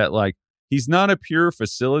interesting is that like he's not a pure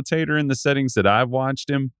facilitator in the settings that I've watched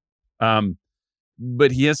him.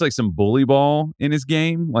 but he has like some bully ball in his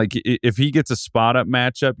game. Like if he gets a spot up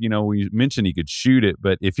matchup, we mentioned he could shoot it,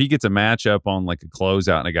 but if he gets a matchup on like a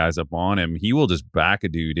closeout and a guy's up on him, he will just back a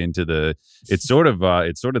dude into it's sort of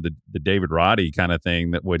the David Roddy kind of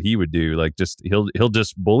thing, that what he would do. Like he'll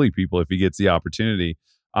just bully people if he gets the opportunity.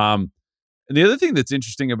 And the other thing that's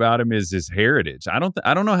interesting about him is his heritage. I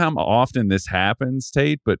don't know how often this happens,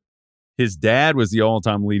 Tate, but his dad was the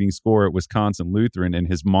all-time leading scorer at Wisconsin Lutheran, and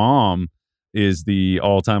his mom is the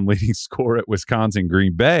all-time leading scorer at Wisconsin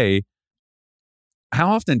Green Bay.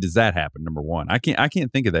 How often does that happen? Number one, I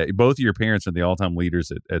can't think of that. Both of your parents are the all-time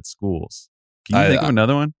leaders at schools. Can you think of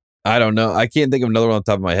another one? I don't know. I can't think of another one on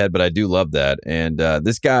the top of my head, but I do love that. And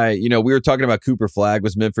this guy, we were talking about Cooper Flagg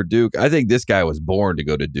was meant for Duke. I think this guy was born to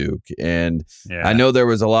go to Duke. And I know there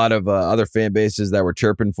was a lot of other fan bases that were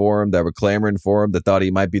chirping for him, that were clamoring for him, that thought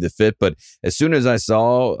he might be the fit. But as soon as I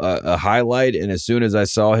saw a highlight, and as soon as I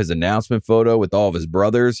saw his announcement photo with all of his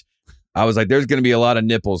brothers, I was like, there's going to be a lot of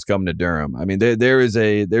nipples coming to Durham. I mean, there's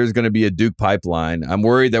going to be a Duke pipeline. I'm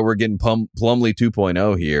worried that we're getting Plumlee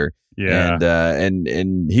 2.0 here. Yeah.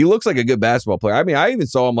 And he looks like a good basketball player. I mean, I even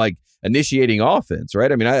saw him like initiating offense,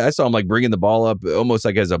 right? I mean, I saw him like bringing the ball up almost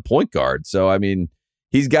like as a point guard. So, I mean,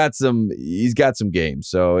 he's got some games.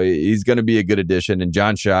 So he's going to be a good addition. And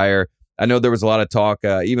John Shire, I know there was a lot of talk,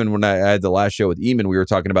 even when I had the last show with Eamon, we were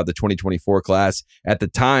talking about the 2024 class. At the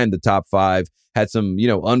time, the top 5 had some,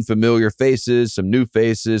 unfamiliar faces, some new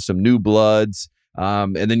faces, some new bloods.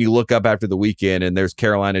 And then you look up after the weekend and there's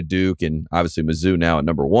Carolina, Duke, and obviously Mizzou now at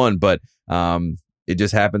number 1. But it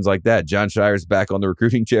just happens like that. John Shire's back on the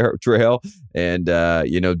recruiting trail, and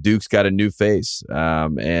Duke's got a new face.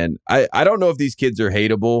 And I don't know if these kids are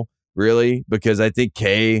hateable, really, because I think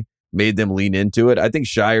Kay made them lean into it. I think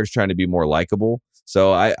Shire's trying to be more likable.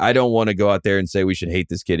 So I don't want to go out there and say we should hate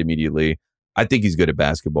this kid immediately. I think he's good at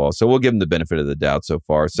basketball, so we'll give him the benefit of the doubt so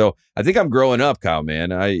far. So I think I'm growing up, Kyle,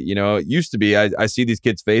 man. It used to be I see these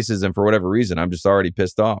kids' faces, and for whatever reason, I'm just already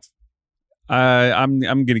pissed off. I'm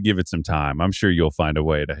going to give it some time. I'm sure you'll find a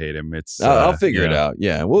way to hate him. I'll figure it out.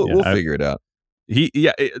 Yeah, we'll figure it out.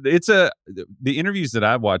 The interviews that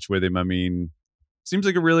I've watched with him, I mean, seems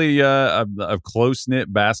like a really a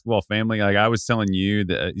close-knit basketball family. Like I was telling you,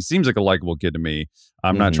 that he seems like a likable kid to me.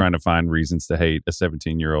 I'm not trying to find reasons to hate a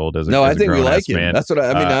 17-year-old as a No, I think we like him. Man. That's what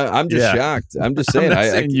I mean. I'm just shocked. I'm just saying. I'm not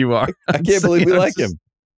saying you are. I can't believe we like him.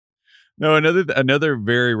 No, another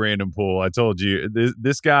very random pull. I told you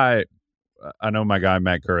this guy. I know my guy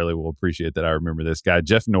Matt Hurley will appreciate that. I remember this guy.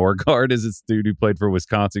 Jeff Norgard is this dude who played for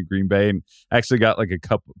Wisconsin Green Bay and actually got like a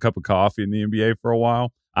cup of coffee in the NBA for a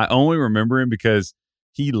while. I only remember him because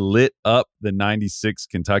he lit up the '96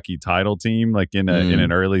 Kentucky title team like in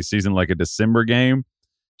an early season, like a December game.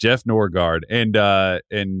 Jeff Norgard,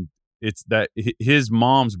 and it's that his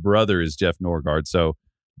mom's brother is Jeff Norgard. So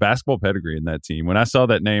basketball pedigree in that team. When I saw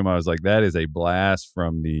that name, I was like, that is a blast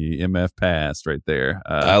from the MF past right there.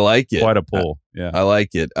 I like it. Quite a pull. Yeah, I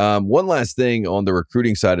like it. One last thing on the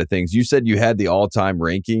recruiting side of things. You said you had the all-time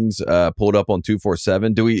rankings pulled up on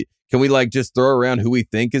 247. Can we like just throw around who we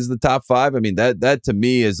think is the top 5? I mean, that to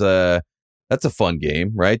me is that's a fun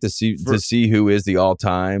game, right? To see who is the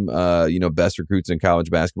all-time best recruits in college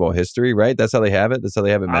basketball history, right? That's how they have it. That's how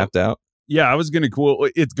they have it mapped out. Yeah, I was going to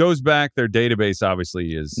quote. It goes back. Their database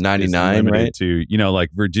obviously is 99, right? To like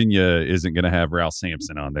Virginia isn't going to have Ralph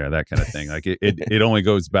Sampson on there, that kind of thing. Like it only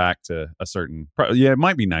goes back to a certain. Yeah, it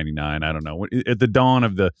might be 99. I don't know. At the dawn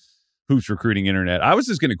of the hoops recruiting internet, I was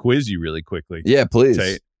just going to quiz you really quickly. Yeah, please.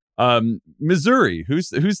 Tate. Missouri.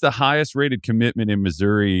 Who's the highest rated commitment in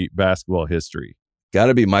Missouri basketball history? Got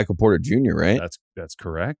to be Michael Porter Jr., right? That's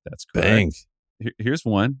correct. That's correct. Bang. Here's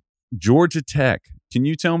one. Georgia Tech. Can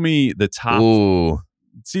you tell me the top? Ooh.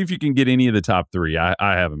 See if you can get any of the top 3. I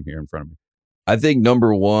have them here in front of me. I think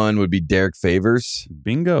number 1 would be Derek Favors.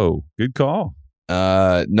 Bingo. Good call.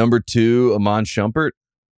 Number 2, Amon Shumpert.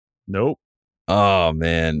 Nope. Oh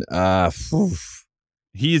man.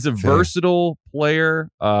 He's a versatile player.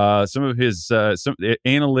 Some of his some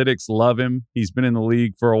analytics love him. He's been in the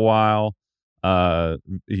league for a while.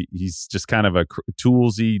 He's just kind of a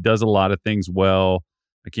toolsy, does a lot of things well.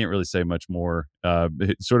 I can't really say much more.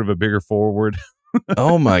 Sort of a bigger forward.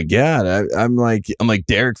 Oh my God. I'm like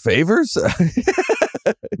Derek Favors.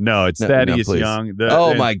 No, it's Thaddeus Young.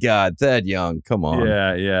 My God, Thad Young. Come on.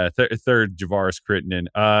 Yeah. Third, Javaris Crittenden.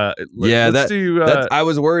 I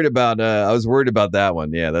was worried about that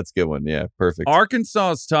one. Yeah, that's a good one. Yeah, perfect.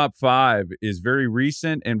 Arkansas's top 5 is very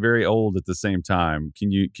recent and very old at the same time.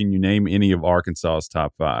 Can you name any of Arkansas's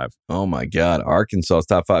top 5? Oh my God, Arkansas's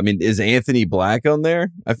top 5. I mean, is Anthony Black on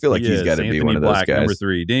there? I feel like he's got to be one of those guys. Number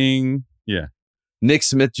 3. Ding. Yeah. Nick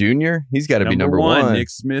Smith Jr.? He's got to be number one. Nick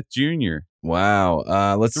Smith Jr.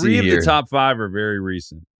 Wow. Let's see Three of here. the top 5 are very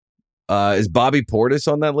recent. Is Bobby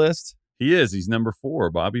Portis on that list? He is. He's number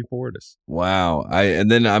 4, Bobby Portis. Wow. I'm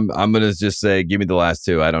gonna just say, give me the last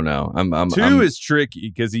 2. I don't know. Two is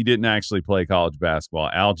tricky because he didn't actually play college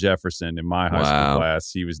basketball. Al Jefferson in my high school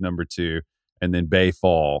class, he was number 2, and then Bay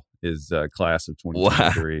Fall is class of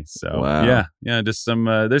 2023. Wow. So yeah, just some.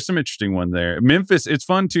 There's some interesting one there. Memphis. It's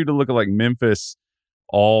fun too to look at like Memphis.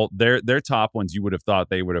 All their top ones, you would have thought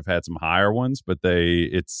they would have had some higher ones, but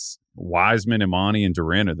it's Wiseman, Imani, and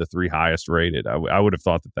Durant are the 3 highest rated. I would have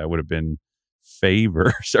thought that would have been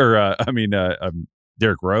Favors or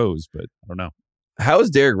Derrick Rose, but I don't know. How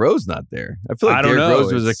is Derrick Rose not there? I feel like Derrick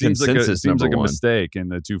Rose was a consensus seems like number a one. mistake in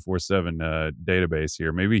the 247 database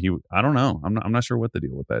here. Maybe I don't know. I'm not sure what the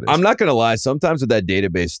deal with that is. I'm not going to lie. Sometimes with that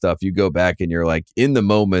database stuff, you go back and you're like, in the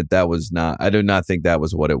moment, I do not think that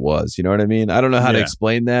was what it was. You know what I mean? I don't know how to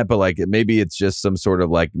explain that, but like maybe it's just some sort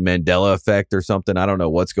of like Mandela effect or something. I don't know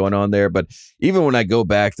what's going on there. But even when I go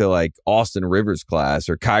back to like Austin Rivers' class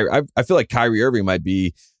or Kyrie, I feel like Kyrie Irving might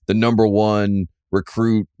be the number one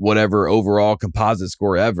recruit, whatever overall composite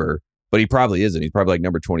score ever, but he probably isn't. He's probably like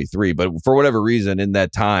number 23. But for whatever reason, in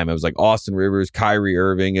that time, it was like Austin Rivers, Kyrie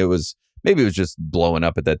Irving. Maybe it was just blowing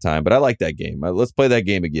up at that time. But I like that game. Let's play that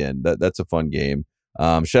game again. That's a fun game.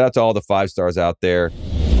 Shout out to all the 5-stars out there.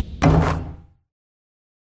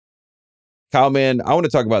 Kyle, man, I want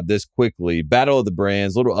to talk about this quickly. Battle of the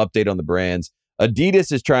brands. Little update on the brands.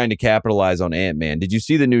 Adidas is trying to capitalize on Ant-Man. Did you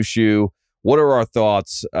see the new shoe? What are our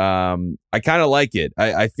thoughts? I kind of like it.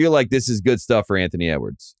 I feel like this is good stuff for Anthony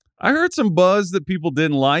Edwards. I heard some buzz that people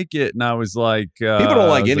didn't like it, and I was like, people don't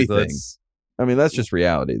like anything. That's just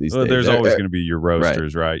reality these days. There's always going to be your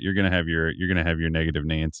roasters, right? You're going to have your negative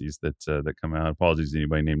Nancys that come out. Apologies to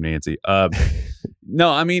anybody named Nancy. No,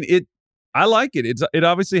 I like it. It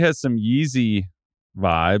obviously has some Yeezy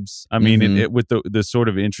vibes. It with the sort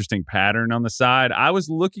of interesting pattern on the side. I was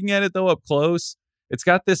looking at it though up close. It's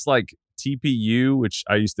got this like TPU, which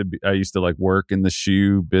I used to like work in the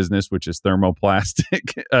shoe business, which is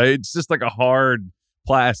thermoplastic. It's just like a hard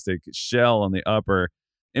plastic shell on the upper.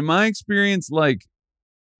 In my experience, like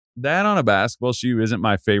that on a basketball shoe isn't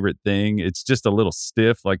my favorite thing. It's just a little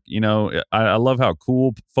stiff. Like, I love how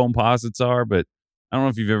cool foam posits are, but I don't know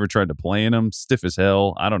if you've ever tried to play in them. Stiff as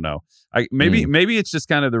hell. I don't know. Maybe it's just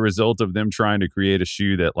kind of the result of them trying to create a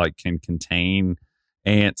shoe that like can contain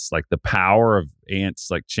Ant's, like the power of Ant's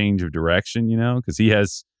like change of direction, because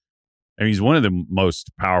he's one of the most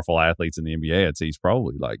powerful athletes in the NBA. I'd say he's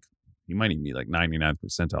probably he might even be like 99th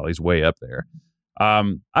percentile. He's way up there. I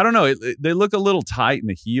don't know. They look a little tight in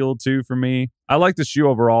the heel too for me. I like the shoe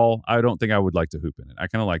overall. I don't think I would like to hoop in it. I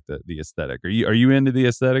kind of like the aesthetic. Are you into the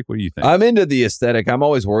aesthetic? What do you think? I'm into the aesthetic. I'm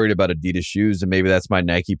always worried about Adidas shoes, and maybe that's my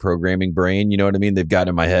Nike programming brain. You know what I mean? They've got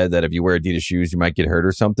in my head that if you wear Adidas shoes, you might get hurt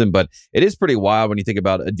or something. But it is pretty wild when you think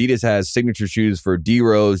about Adidas has signature shoes for D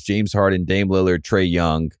Rose, James Harden, Dame Lillard, Trae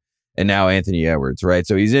Young, and now Anthony Edwards, right?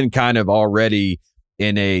 So he's in kind of already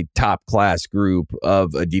in a top class group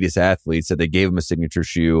of Adidas athletes that they gave him a signature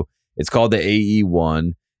shoe. It's called the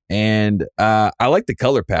AE1. And I like the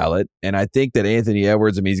color palette. And I think that Anthony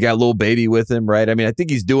Edwards, he's got a little baby with him, right? I think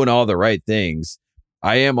he's doing all the right things.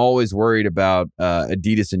 I am always worried about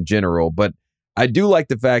Adidas in general, but I do like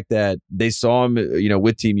the fact that they saw him,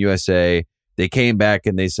 with Team USA. They came back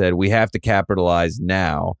and they said, we have to capitalize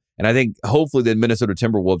now. And I think hopefully the Minnesota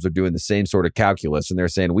Timberwolves are doing the same sort of calculus. And they're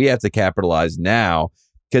saying we have to capitalize now,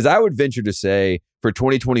 because I would venture to say for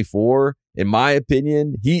 2024, in my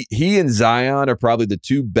opinion, he and Zion are probably the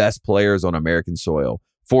 2 best players on American soil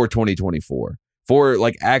for 2024, for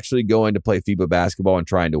like actually going to play FIBA basketball and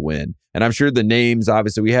trying to win. And I'm sure the names,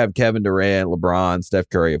 obviously, we have Kevin Durant, LeBron, Steph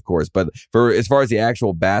Curry, of course. But for as far as the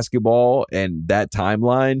actual basketball and that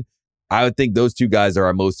timeline, I would think those 2 guys are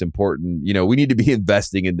our most important. We need to be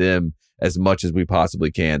investing in them as much as we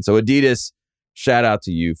possibly can. So Adidas, shout out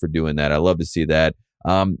to you for doing that. I love to see that.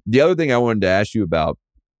 The other thing I wanted to ask you about,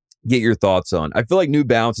 get your thoughts on. I feel like New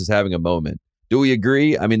Balance is having a moment. Do we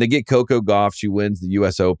agree? They get Coco Gauff. She wins the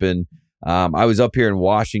U.S. Open. I was up here in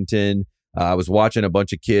Washington. I was watching a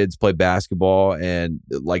bunch of kids play basketball, and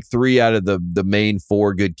like 3 out of the main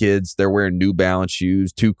 4 good kids, they're wearing New Balance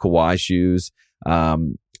shoes, 2 Kawhi shoes.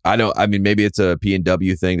 Maybe it's a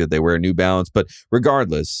P&W thing that they wear New Balance, but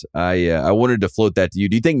regardless, I wanted to float that to you.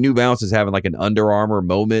 Do you think New Balance is having like an Under Armour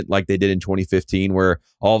moment like they did in 2015 where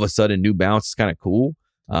all of a sudden New Balance is kind of cool?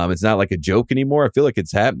 It's not like a joke anymore. I feel like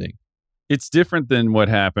it's happening. It's different than what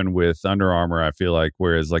happened with Under Armour, I feel like.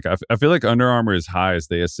 Whereas, like, I feel like Under Armour, as high as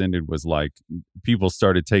they ascended, was like people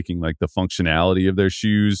started taking like the functionality of their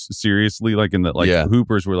shoes seriously. Like, in the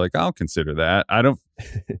Hoopers were like, I'll consider that. I don't,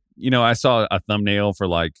 I saw a thumbnail for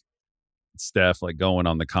like Steph like going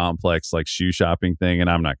on the Complex like shoe shopping thing, and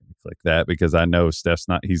I'm not going to click that because I know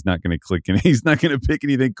he's not going to click and he's not going to pick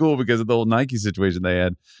anything cool because of the whole Nike situation they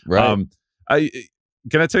had. Right.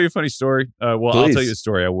 Can I tell you a funny story? Well, Please. I'll tell you a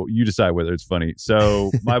story. You decide whether it's funny. So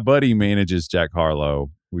my buddy manages Jack Harlow.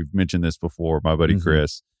 We've mentioned this before. My buddy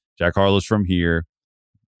Chris. Jack Harlow's from here.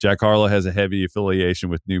 Jack Harlow has a heavy affiliation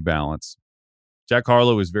with New Balance. Jack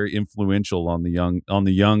Harlow is very influential on the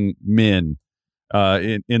young men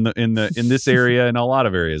in this area and a lot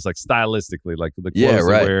of areas, like stylistically, like the clothes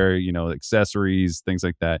they wear, accessories, things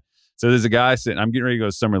like that. So there's a guy sitting. I'm getting ready to go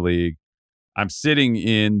to Summer League. I'm sitting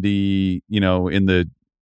in the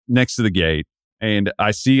next to the gate, and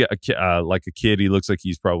I see a kid. He looks like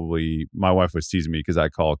he's probably, my wife was teasing me because I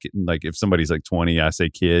call, like, if somebody's like 20, I say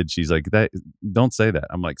kid. She's like, don't say that.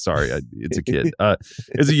 I'm like, sorry, it's a kid.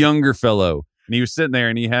 It's a younger fellow. And he was sitting there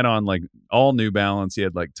and he had on like all New Balance. He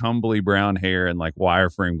had like tumbly brown hair and like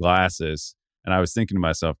wireframe glasses. And I was thinking to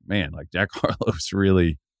myself, man, like Jack Harlow's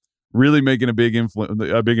really, really making a big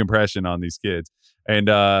impression on these kids. And,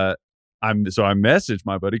 I messaged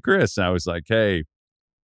my buddy Chris and I was like, hey,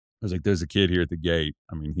 there's a kid here at the gate.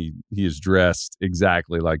 I mean, he is dressed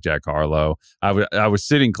exactly like Jack Harlow. I was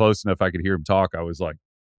sitting close enough I could hear him talk. I was like,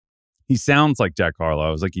 he sounds like Jack Harlow.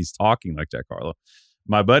 I was like, he's talking like Jack Harlow.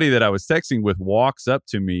 My buddy that I was texting with walks up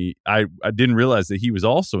to me. I didn't realize that he was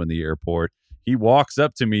also in the airport. He walks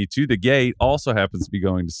up to me to the gate, also happens to be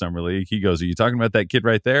going to Summer League. He goes, are you talking about that kid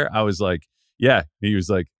right there? I was like, yeah. He was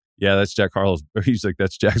like, yeah, that's Jack Harlow's. He's like,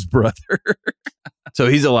 that's Jack's brother. So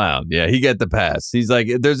he's allowed. Yeah, he got the pass. He's like,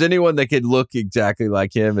 if there's anyone that could look exactly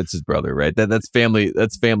like him, it's his brother, right? That's family.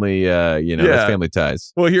 That's family. That's family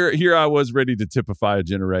ties. Well, here I was ready to typify a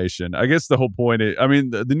generation. I guess the whole point is, I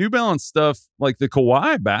mean, the New Balance stuff, like the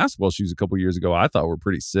Kawhi basketball shoes a couple years ago, I thought were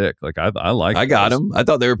pretty sick. Like I got them. I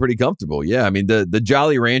thought they were pretty comfortable. Yeah, I mean the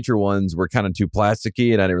Jolly Rancher ones were kind of too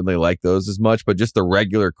plasticky, and I didn't really like those as much. But just the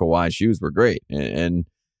regular Kawhi shoes were great, and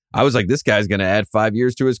I was like, this guy's going to add 5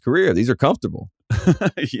 years to his career. These are comfortable.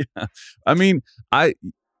 Yeah. I mean,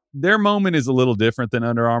 their moment is a little different than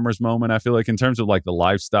Under Armour's moment. I feel like in terms of like the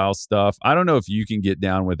lifestyle stuff, I don't know if you can get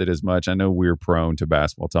down with it as much. I know we're prone to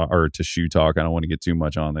basketball talk or to shoe talk. I don't want to get too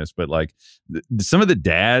much on this, but like some of the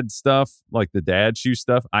dad stuff, like the dad shoe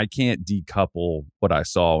stuff, I can't decouple what I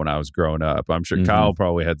saw when I was growing up. I'm sure Kyle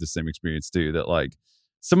probably had the same experience too, that like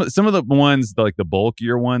some of the ones, like the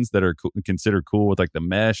bulkier ones that are considered cool with like the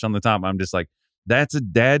mesh on the top, I'm just like, that's a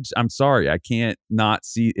dad. I'm sorry, I can't not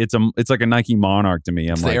see. It's like a Nike Monarch to me.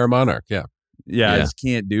 I'm it's like the Air Monarch, yeah. I just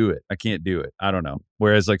can't do it. I can't do it. I don't know.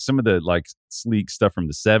 Whereas like some of the like sleek stuff from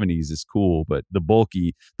the 70s is cool, but the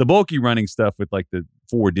bulky running stuff with like the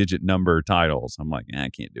 4-digit number titles, I'm like, I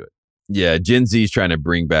can't do it. Yeah, Gen Z's trying to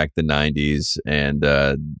bring back the 90s, and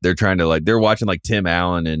they're trying to they're watching like Tim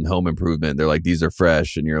Allen and Home Improvement. They're like, these are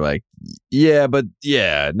fresh, and you're like, yeah, but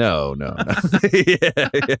yeah, no. yeah.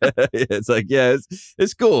 It's like, yeah,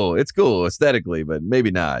 it's cool aesthetically, but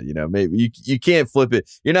maybe not. Maybe you can't flip it.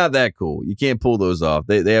 You're not that cool. You can't pull those off.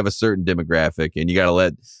 They have a certain demographic, and you got to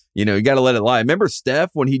let it lie. Remember Steph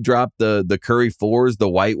when he dropped the Curry 4s, the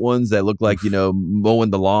white ones that looked like, mowing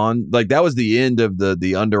the lawn? Like that was the end of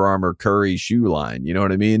the Under Armour Curry shoe line. You know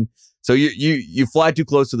what I mean? So you fly too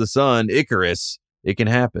close to the sun, Icarus, it can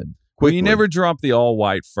happen. Well, you never drop the all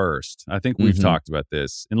white first. I think we've talked about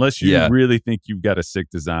this. Unless you really think you've got a sick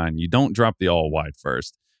design, you don't drop the all white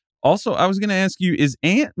first. Also, I was going to ask you, is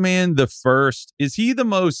Ant-Man the first? Is he the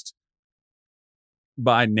most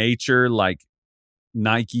by nature, like,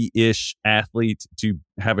 Nike-ish athlete to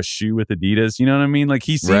have a shoe with Adidas? You know what I mean? Like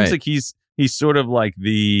he seems like he's sort of like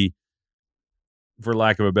the, for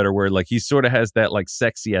lack of a better word, like he sort of has that like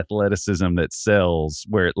sexy athleticism that sells,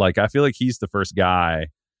 where like I feel like he's the first guy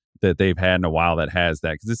that they've had in a while that has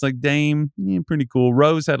that, because it's like Dame, pretty cool.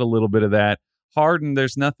 Rose had a little bit of that. Harden,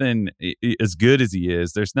 there's nothing, as good as he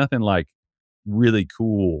is, there's nothing like really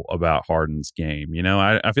cool about Harden's game.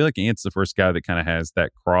 I feel like Ant's the first guy that kind of has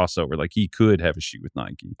that crossover. Like he could have a shoe with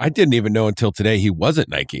Nike. I didn't even know until today he wasn't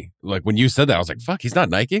Nike. Like when you said that, I was like, fuck, he's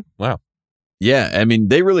not Nike? Wow. Yeah, I mean,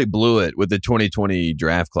 they really blew it with the 2020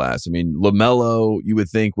 draft class. I mean, LaMelo, you would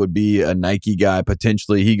think, would be a Nike guy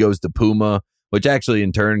potentially. He goes to Puma, which actually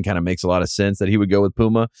in turn kind of makes a lot of sense that he would go with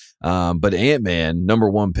Puma. But Ant-Man, number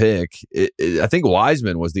one pick, I think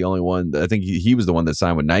Wiseman was the only one. I think he was the one that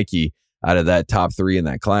signed with Nike out of that top three in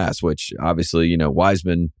that class, which obviously,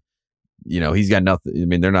 Wiseman he's got nothing. I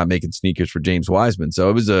mean, they're not making sneakers for James Wiseman. So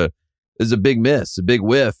it was a big miss, a big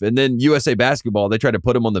whiff. And then USA Basketball, they tried to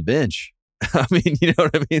put him on the bench. I mean, you know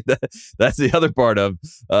what I mean? That's the other part of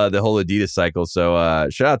the whole Adidas cycle. So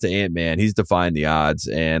shout out to Ant-Man. He's defying the odds.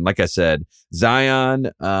 And like I said, Zion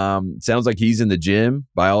sounds like he's in the gym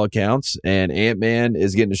by all accounts. And Ant-Man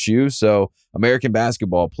is getting a shoe. So American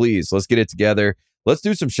basketball, please, let's get it together. Let's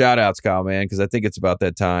do some shout outs, Kyle, man, because I think it's about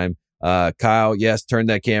that time. Kyle, yes, turn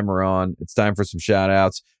that camera on. It's time for some shout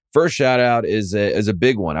outs. First shout out is a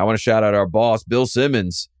big one. I want to shout out our boss, Bill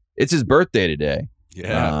Simmons. It's his birthday today.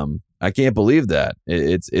 Yeah. I can't believe that.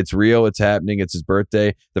 It's real. It's happening. It's his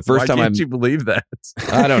birthday. The first time you believe that?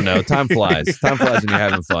 I don't know. Time flies. Time flies when you're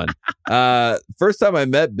having fun. First time I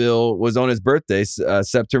met Bill was on his birthday,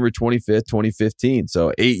 September 25th, 2015.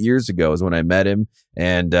 So 8 years ago is when I met him.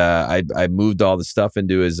 And I moved all the stuff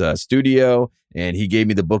into his studio. And he gave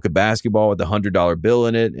me the book of basketball with the $100 bill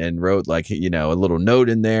in it and wrote a little note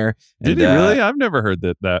in there. Did he really? I've never heard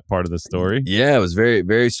that part of the story. Yeah, it was very,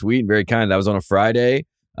 very sweet and very kind. That was on a Friday.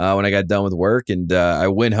 When I got done with work, and I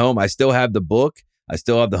went home. I still have the book. I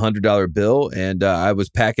still have the $100 bill, and I was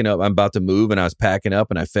packing up. I'm about to move, and I was packing up,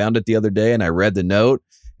 and I found it the other day, and I read the note,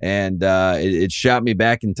 and it shot me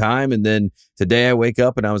back in time. And then today I wake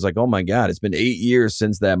up, and I was like, oh my God, it's been 8 years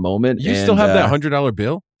since that moment. You still have that $100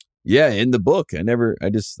 bill? Yeah, in the book.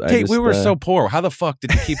 Kate, we were so poor. How the fuck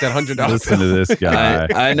did you keep that $100? Listen to this guy.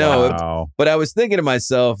 I know. Wow. But I was thinking to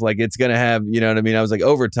myself, it's going to have, you know what I mean? I was like,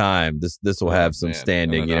 over time, this will have some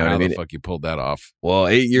standing, you know what I mean? How the fuck you pulled that off? Well,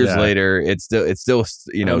 8 years later, it's still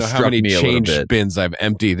I don't know struck how many me a little change bit. bins I've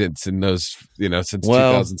emptied in those, since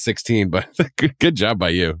 2016, but good job by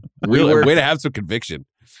you. Way to have some conviction.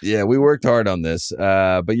 Yeah, we worked hard on this.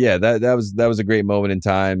 But yeah, that was a great moment in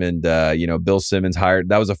time. And, Bill Simmons hired.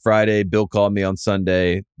 That was a Friday. Bill called me on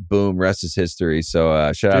Sunday. Boom, rest is history.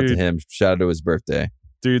 So shout out to him. Shout out to his birthday.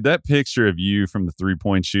 Dude, that picture of you from the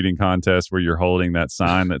 3-point shooting contest where you're holding that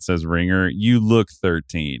sign that says ringer, you look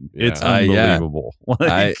 13. Yeah. It's unbelievable.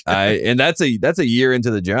 And that's a year into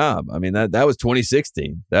the job. I mean, that was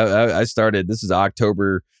 2016. I started, this is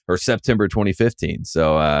October or September 2015.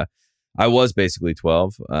 So, I was basically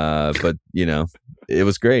 12, but it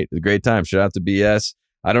was great. It was a great time. Shout out to BS.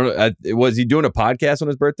 I don't know. Was he doing a podcast on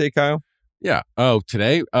his birthday, Kyle? Yeah. Oh,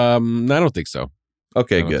 today? I don't think so.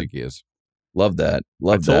 Okay, I don't good. think he is. Love that.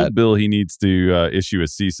 I told Bill he needs to issue a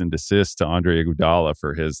cease and desist to Andre Iguodala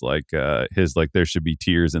for his there should be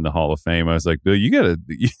tears in the Hall of Fame. I was like, Bill, you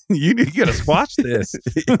gotta squash this.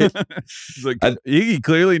 He's like, Iggy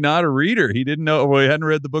clearly not a reader. He didn't know. Well, he hadn't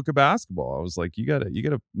read the book of basketball. I was like, you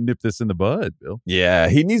gotta nip this in the bud, Bill. Yeah,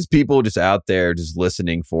 he needs people just out there just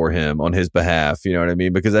listening for him on his behalf. You know what I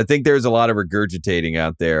mean? Because I think there's a lot of regurgitating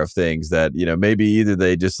out there of things that maybe either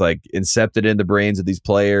they just incepted in the brains of these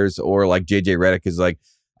players, or like JJ Redick is like,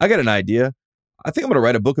 I got an idea. I think I'm going to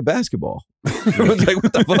write a book of basketball. Everyone's like,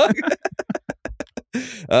 what the fuck?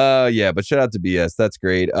 Yeah, but shout out to BS. That's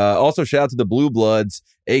great. Also, shout out to the Blue Bloods,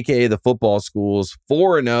 a.k.a. the football schools.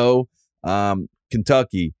 4-0,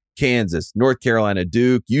 Kentucky, Kansas, North Carolina,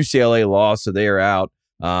 Duke, UCLA lost, so they are out.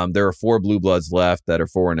 There are 4 Blue Bloods left that are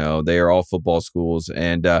 4-0. They are all football schools.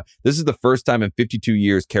 And this is the first time in 52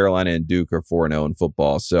 years Carolina and Duke are 4-0 in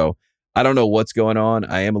football. So I don't know what's going on.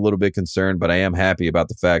 I am a little bit concerned, but I am happy about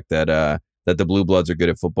the fact that the Blue Bloods are good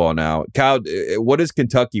at football now. Kyle, what is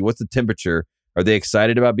Kentucky? What's the temperature? Are they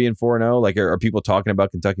excited about being 4-0? Are people talking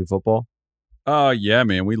about Kentucky football? Yeah,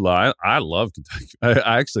 man, we lie. I love Kentucky.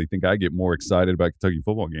 I actually think I get more excited about Kentucky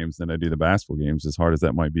football games than I do the basketball games, as hard as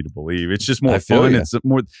that might be to believe. It's just more fun. It's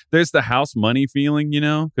more, there's the house money feeling,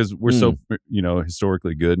 because we're so,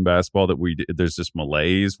 historically good in basketball that there's this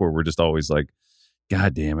malaise where we're just always like,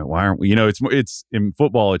 God damn it, why aren't we? It's in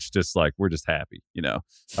football, it's just like we're just happy,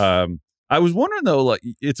 I was wondering though,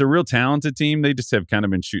 it's a real talented team. They just have kind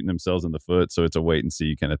of been shooting themselves in the foot, so it's a wait and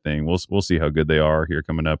see kind of thing. We'll see how good they are here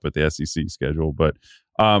coming up with the SEC schedule. But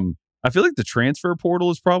I feel like the transfer portal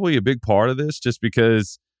is probably a big part of this, just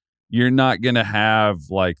because you're not going to have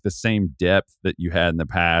the same depth that you had in the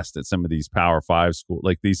past at some of these Power 5 schools,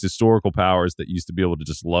 these historical powers that used to be able to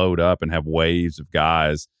just load up and have waves of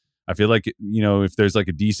guys. I feel like, if there's a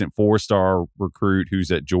decent 4-star recruit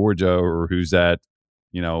who's at Georgia or who's at,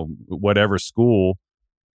 whatever school,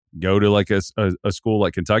 go to a school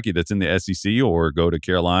like Kentucky that's in the SEC, or go to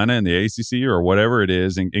Carolina in the ACC or whatever it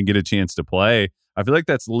is and get a chance to play. I feel like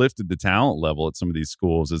that's lifted the talent level at some of these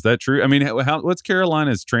schools. Is that true? I mean, what's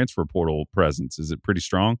Carolina's transfer portal presence? Is it pretty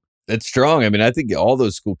strong? It's strong. I mean, I think all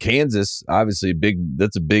those schools, Kansas, obviously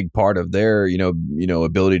that's a big part of their,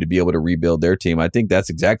 ability to be able to rebuild their team. I think that's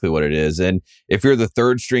exactly what it is. And if you're the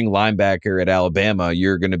third string linebacker at Alabama,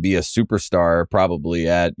 you're going to be a superstar probably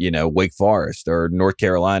at, Wake Forest or North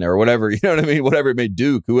Carolina or whatever, you know what I mean? Whatever it may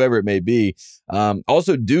Duke, whoever it may be.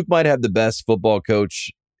 Also, Duke might have the best football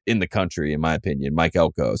coach in the country, in my opinion, Mike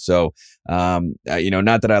Elko. So, not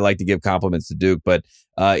that I like to give compliments to Duke, but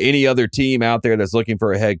any other team out there that's looking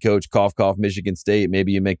for a head coach, cough, cough, Michigan State,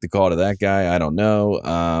 maybe you make the call to that guy. I don't know.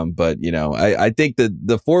 But I think that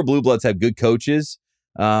the 4 Blue Bloods have good coaches,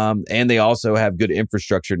 and they also have good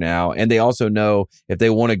infrastructure now. And they also know if they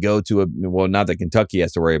want to go to not that Kentucky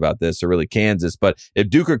has to worry about this or really Kansas, but if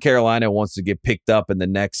Duke or Carolina wants to get picked up in the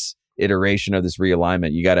next iteration of this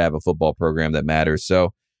realignment, you got to have a football program that matters.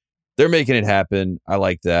 So, they're making it happen. I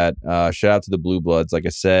like that. Shout out to the Blue Bloods, like I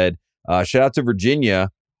said. Shout out to Virginia.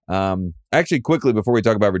 Actually, quickly, before we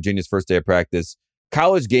talk about Virginia's first day of practice,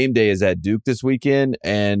 College game day is at Duke this weekend,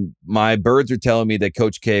 and my birds are telling me that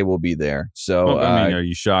Coach K will be there. So, are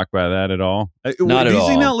you shocked by that at all? Not at all. Does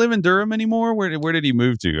he not live in Durham anymore? Where did he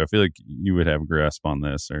move to? I feel like you would have a grasp on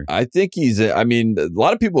this. Or I think a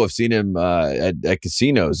lot of people have seen him at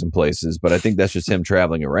casinos and places, but I think that's just him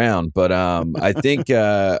traveling around. But I think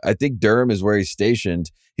Durham is where he's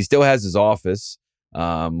stationed. He still has his office,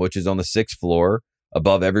 which is on the 6th floor,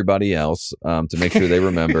 above everybody else, to make sure they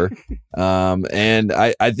remember. And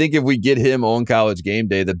I think if we get him on College game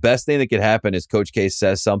day, the best thing that could happen is Coach K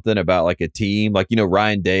says something about like a team. Like,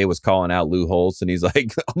 Ryan Day was calling out Lou Holtz, and he's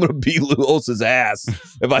like, I'm going to beat Lou Holtz's ass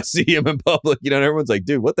if I see him in public. And everyone's like,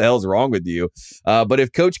 dude, what the hell's wrong with you? But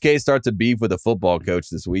if Coach K starts a beef with a football coach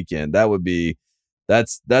this weekend, that would be...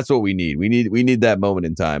 That's what we need. We need that moment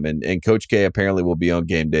in time. And Coach K apparently will be on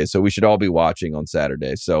game day. So we should all be watching on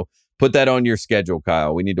Saturday. So put that on your schedule,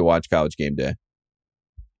 Kyle. We need to watch College game day.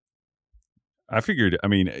 I figured,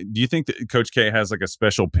 do you think that Coach K has like a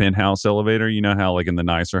special penthouse elevator? You know how like in the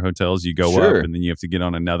nicer hotels you go Sure. up and then you have to get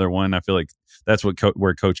on another one? I feel like that's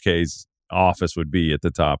where Coach K's office would be, at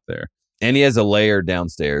the top there. And he has a layer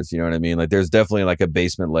downstairs. You know what I mean? Like there's definitely like a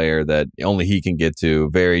basement layer that only he can get to.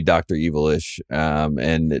 Very Dr. Evil-ish.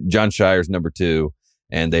 And John Shire's number 2.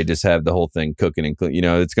 And they just have the whole thing cooking and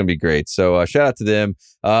it's going to be great. So shout out to them.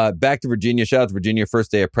 Back to Virginia. Shout out to Virginia.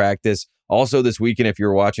 First day of practice. Also this weekend, if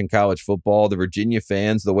you're watching college football, the Virginia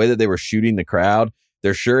fans, the way that they were shooting the crowd,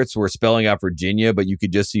 their shirts were spelling out Virginia, but you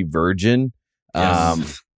could just see Virgin.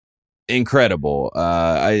 Yes. Incredible.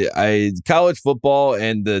 I college football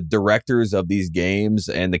and the directors of these games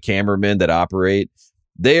and the cameramen that operate,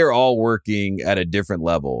 they are all working at a different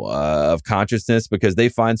level of consciousness, because they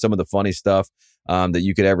find some of the funny stuff that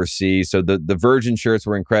you could ever see. So the Virgin shirts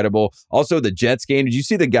were incredible. Also the Jets game. Did you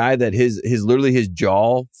see the guy that his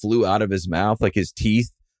jaw flew out of his mouth? Like his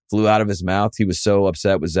teeth flew out of his mouth. He was so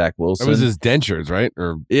upset with Zach Wilson. It was his dentures, right?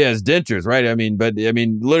 His dentures, right?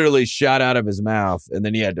 Literally shot out of his mouth, and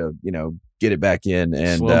then he had to, get it back in.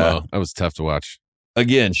 And that was tough to watch.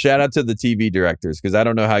 Again, shout out to the TV directors, because I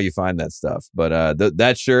don't know how you find that stuff, but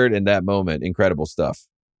that shirt and that moment, incredible stuff.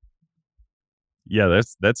 Yeah,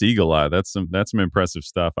 that's eagle eye. That's some impressive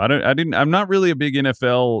stuff. I'm not really a big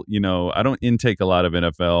NFL, I don't intake a lot of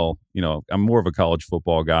NFL, I'm more of a college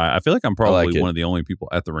football guy. I feel like I'm probably one of the only people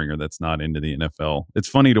at the Ringer that's not into the NFL. It's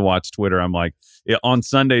funny to watch Twitter. I'm like, on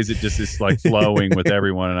Sundays, it just is like flowing with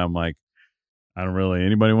everyone. And I'm like,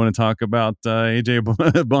 anybody want to talk about AJ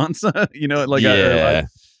Bonsa? Yeah.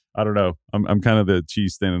 I don't know. I'm kind of the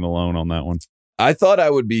cheese standing alone on that one. I thought I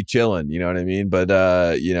would be chilling, you know what I mean? But,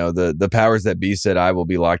 the powers that be said I will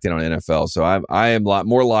be locked in on NFL. So I am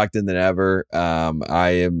more locked in than ever. I'm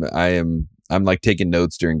like taking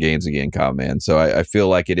notes during games again, Kyle, man. So I feel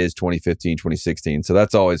like it is 2015, 2016. So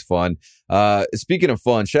that's always fun. Speaking of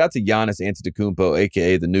fun, shout out to Giannis Antetokounmpo,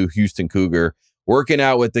 a.k.a. the new Houston Cougar, working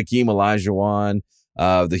out with Hakeem Olajuwon.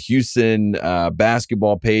 The Houston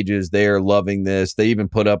basketball pages, they're loving this. They even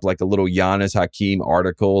put up like a little Giannis Hakeem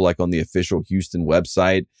article like on the official Houston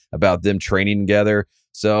website about them training together.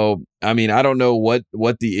 So, I don't know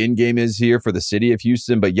what the end game is here for the city of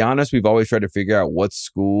Houston, but Giannis, we've always tried to figure out what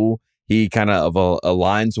school he kind of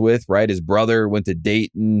aligns with, right? His brother went to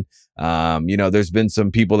Dayton. There's been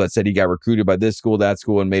some people that said he got recruited by this school, that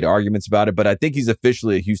school, and made arguments about it. But I think he's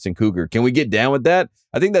officially a Houston Cougar. Can we get down with that?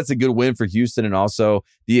 I think that's a good win for Houston, and also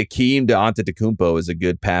the Hakeem to Antetokounmpo is a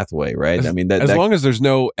good pathway, right? As long as there's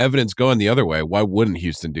no evidence going the other way, why wouldn't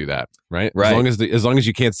Houston do that, right? Right. As long as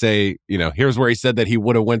you can't say, here's where he said that he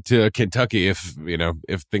would have went to Kentucky if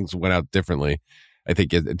things went out differently. I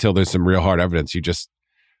think until there's some real hard evidence, you just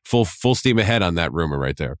full steam ahead on that rumor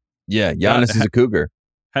right there. Yeah, Giannis is a Cougar.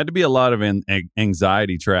 Had to be a lot of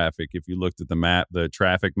anxiety traffic. If you looked at the map, the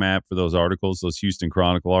traffic map for those articles, those Houston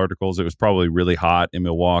Chronicle articles, it was probably really hot in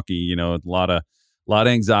Milwaukee. You know, a lot of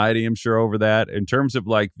anxiety, I'm sure, over that. In terms of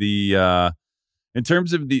like the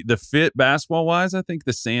fit basketball wise, I think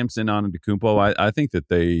the Samson Antetokounmpo, I think that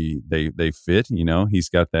they fit. You know, he's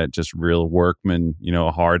got that just real workman, you know,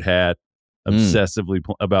 a hard hat, obsessively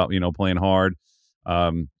about, you know, playing hard.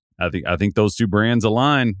 I think those two brands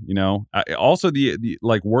align. You know, also the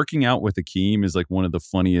like working out with Akeem is like one of the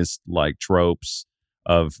funniest like tropes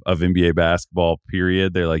of NBA basketball.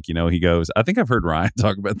 Period. They're like, you know, he goes. I think I've heard Ryan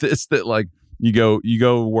talk about this, that like you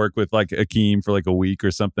go work with like Akeem for like a week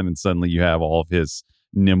or something, and suddenly you have all of his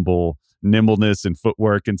nimbleness and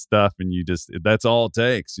footwork and stuff, and that's all it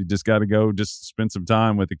takes. You just got to go just spend some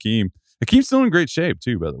time with Akeem. Akeem's still in great shape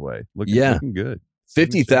too, by the way. Looking good.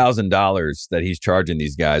 $50,000 that he's charging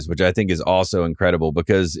these guys, which I think is also incredible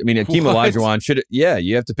because, I mean, Akeem Olajuwon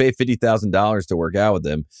you have to pay $50,000 to work out with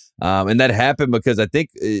him. And that happened because I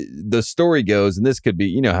think the story goes, and this could be,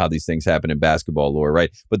 you know how these things happen in basketball lore, right?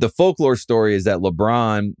 But the folklore story is that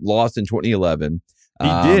LeBron lost in 2011. He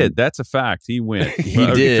did. That's a fact. He went. He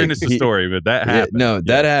did. Finish the story, but that happened.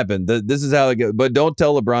 That happened. This is how it goes. But don't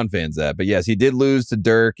tell LeBron fans that. But yes, he did lose to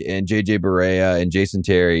Dirk and JJ Barea and Jason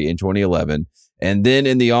Terry in 2011. And then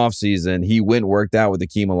in the offseason, he went and worked out with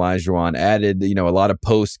Akeem Olajuwon, added, you know, a lot of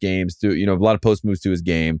post games to, you know, a lot of post moves to his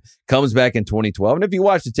game, comes back in 2012. And if you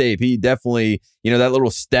watch the tape, he definitely, you know, that little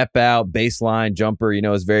step out baseline jumper, you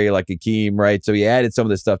know, is very like Akeem, right? So he added some of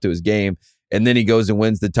this stuff to his game. And then he goes and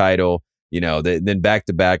wins the title. You know, then back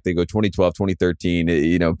to back, they go 2012, 2013.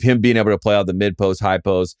 You know, him being able to play out the mid post, high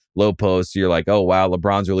post, low post. You're like, oh, wow,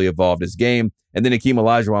 LeBron's really evolved his game. And then Akeem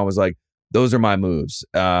Olajuwon was like, those are my moves,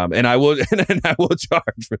 and I will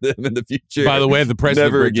charge for them in the future. By the way, the price of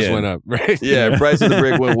the brick just went up, right? Yeah, price of the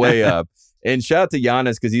brick went way up. And shout out to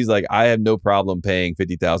Giannis because he's like, I have no problem paying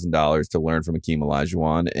 $50,000 to learn from Akeem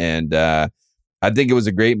Olajuwon, and I think it was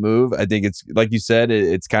a great move. I think it's like you said,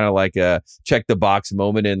 it's kind of like a check the box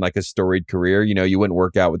moment in like a storied career. You know, you wouldn't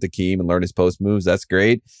work out with Akeem and learn his post moves. That's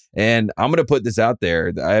great. And I'm gonna put this out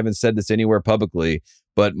there. I haven't said this anywhere publicly,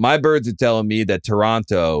 but my birds are telling me that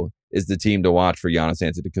Toronto is the team to watch for Giannis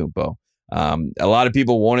Antetokounmpo. A lot of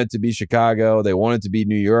people want it to be Chicago. They want it to be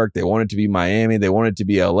New York. They want it to be Miami. They want it to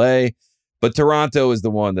be LA. But Toronto is the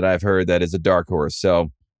one that I've heard that is a dark horse.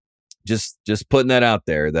 So just putting that out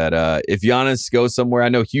there that if Giannis goes somewhere, I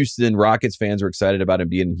know Houston Rockets fans are excited about him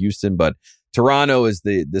being in Houston, but Toronto is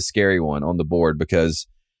the scary one on the board because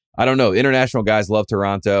I don't know. International guys love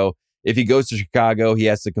Toronto. If he goes to Chicago, he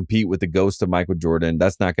has to compete with the ghost of Michael Jordan.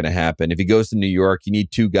 That's not going to happen. If he goes to New York, you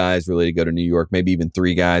need two guys really to go to New York, maybe even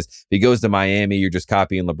three guys. If he goes to Miami, you're just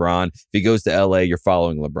copying LeBron. If he goes to LA, you're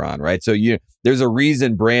following LeBron, right? So there's a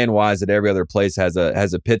reason brand-wise that every other place has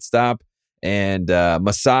a pit stop. And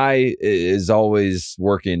Masai is always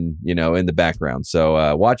working, you know, in the background.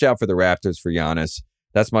 So watch out for the Raptors for Giannis.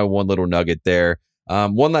 That's my one little nugget there.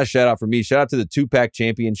 One last shout out for me. Shout out to the 2-pack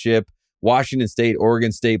championship. Washington State,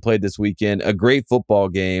 Oregon State played this weekend. A great football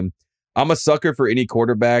game. I'm a sucker for any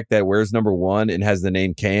quarterback that wears number 1 and has the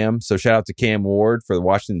name Cam. So shout out to Cam Ward for the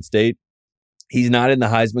Washington State. He's not in the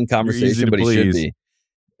Heisman conversation, but he should be.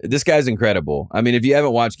 This guy's incredible. I mean, if you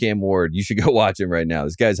haven't watched Cam Ward, you should go watch him right now.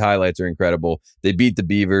 This guy's highlights are incredible. They beat the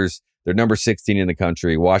Beavers. They're number 16 in the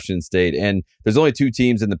country, Washington State. And there's only 2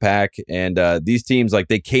 teams in the pack. And these teams, like,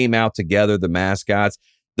 they came out together, the mascots.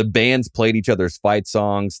 The bands played each other's fight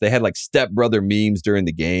songs. They had like stepbrother memes during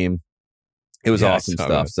the game. It was awesome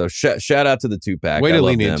stuff. So shout out to the 2-pack. Way to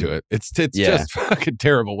lean into it. It's just fucking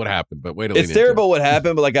terrible what happened, but way to lean into it. It's terrible what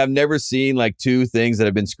happened, but like I've never seen like 2 things that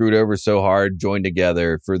have been screwed over so hard joined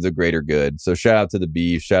together for the greater good. So shout out to the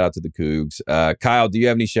Beef. Shout out to the Cougs. Kyle, do you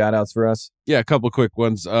have any shout outs for us? Yeah, a couple quick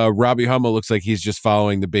ones. Robbie Hummel looks like he's just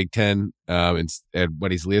following the Big Ten. And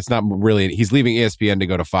what it's not really, he's leaving ESPN to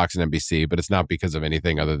go to Fox and NBC, but it's not because of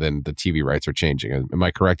anything other than the TV rights are changing. Am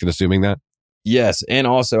I correct in assuming that? Yes. And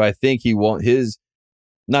also, I think he won't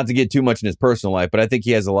not to get too much in his personal life, but I think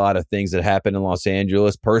he has a lot of things that happen in Los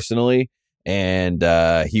Angeles personally, and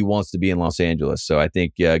he wants to be in Los Angeles. So I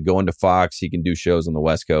think going to Fox, he can do shows on the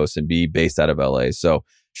West Coast and be based out of LA. So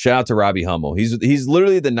shout out to Robbie Hummel. He's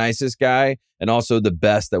literally the nicest guy and also the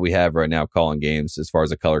best that we have right now calling games as far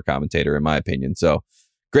as a color commentator, in my opinion. So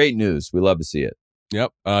great news. We love to see it.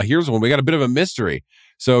 Yep. Here's one. We got a bit of a mystery.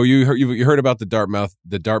 So you heard about the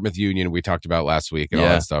Dartmouth Union we talked about last week and all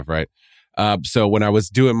that stuff, right? So when I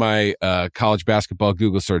was doing my college basketball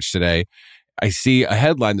Google search today, I see a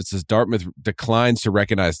headline that says Dartmouth declines to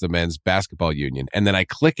recognize the men's basketball union. And then I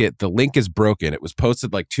click it. The link is broken. It was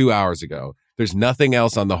posted like 2 hours ago. There's nothing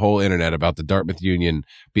else on the whole internet about the Dartmouth Union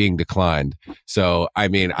being declined. So, I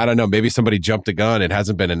mean, I don't know. Maybe somebody jumped the gun. It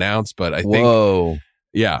hasn't been announced, but I think,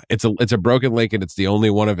 yeah, it's a broken link, and it's the only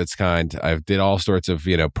one of its kind. I've did all sorts of,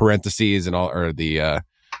 parentheses and all, or the,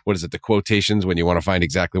 what is it? The quotations when you want to find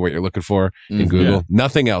exactly what you're looking for in Google. Yeah.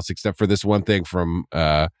 Nothing else except for this one thing from,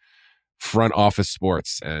 Front Office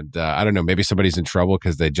Sports, and I don't know, maybe somebody's in trouble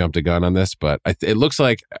because they jumped a gun on this, but it looks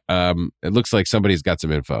like somebody's got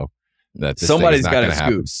some info that somebody's got a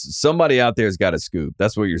scoop. Somebody out there's got a scoop.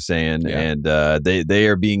 That's what you're saying, and they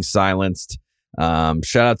are being silenced. Shout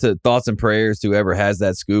out to thoughts and prayers to whoever has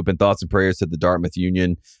that scoop, and thoughts and prayers to the Dartmouth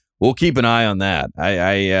Union. We'll keep an eye on that.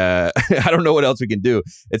 I don't know what else we can do.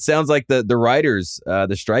 It sounds like the writers,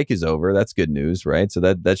 the strike is over. That's good news, right? So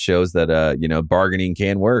that shows that bargaining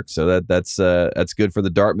can work. So that's good for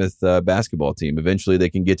the Dartmouth basketball team. Eventually, they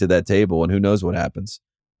can get to that table, and who knows what happens?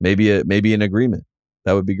 Maybe an agreement.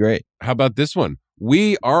 That would be great. How about this one?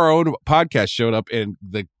 Our own podcast showed up in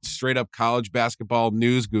the straight up college basketball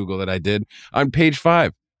news Google that I did on page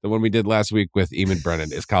 5. The one we did last week with Eamon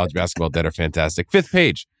Brennan is college basketball that are fantastic. 5th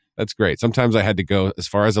page. That's great. Sometimes I had to go as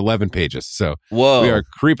far as 11 pages. So we are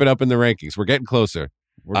creeping up in the rankings. We're getting closer.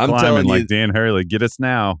 I'm climbing like Dan Hurley. Get us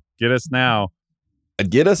now. Get us now.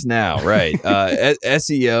 Get us now. Right.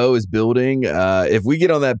 SEO is building. If we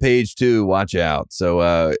get on that page too, watch out.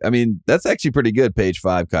 So, that's actually pretty good. Page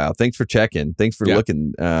 5, Kyle. Thanks for checking. Thanks for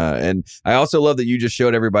looking. And I also love that you just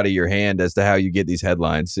showed everybody your hand as to how you get these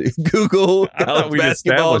headlines. Google college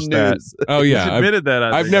basketball news. That. Oh yeah. I've admitted that.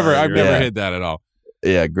 I've never hid that at all.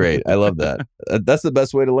 Yeah, great. I love that. That's the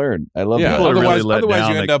best way to learn. I love that. Otherwise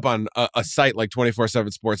you end up on a site like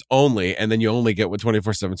 24/7 Sports only, and then you only get what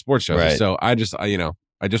 24/7 Sports shows. Right. So I just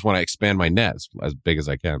want to expand my net as big as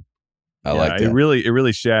I can. I like that. It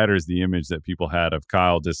really shatters the image that people had of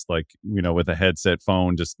Kyle just like, with a headset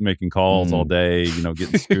phone, just making calls all day,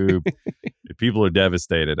 getting scoop. People are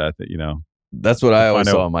devastated. I think, That's what I always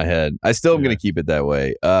saw in my head. I still am going to keep it that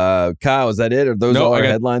way. Kyle, is that it? Are those all our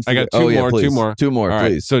headlines? I got two more. Two more, all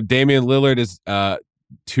please. Right. So Damian Lillard is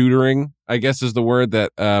tutoring, I guess is the word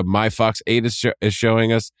that my Fox 8 is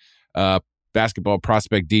showing us. Basketball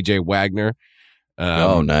prospect DJ Wagner.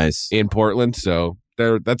 Nice. In Portland. So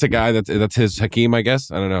that's a guy that's his Hakeem, I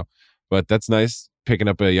guess. I don't know. But that's nice. Picking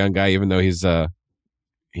up a young guy, even though he's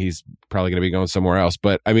probably going to be going somewhere else.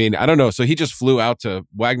 But, I mean, I don't know. So he just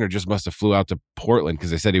Wagner just must have flew out to Portland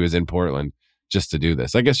because they said he was in Portland just to do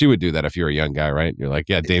this. I guess you would do that if you're a young guy, right? You're like,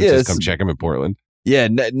 yeah, Dame says come check him in Portland. Yeah,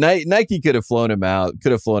 Nike could have flown him out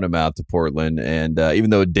to Portland, and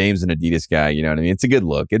even though Dame's an Adidas guy, you know what I mean. It's a good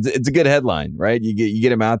look. It's a good headline, right? You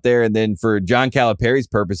get him out there, and then for John Calipari's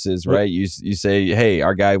purposes, right? You say, hey,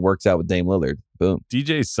 our guy works out with Dame Lillard. Boom.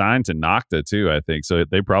 DJ signed to Nocta too, I think. So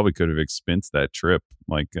they probably could have expensed that trip,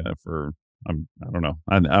 I don't know.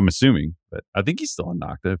 I'm assuming, but I think he's still on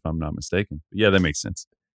Nocta if I'm not mistaken. But yeah, that makes sense.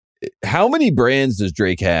 How many brands does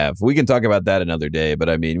Drake have? We can talk about that another day, but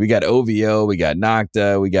I mean, we got OVO, we got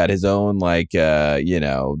Nocta, we got his own, I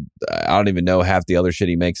don't even know half the other shit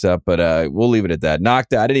he makes up, but we'll leave it at that.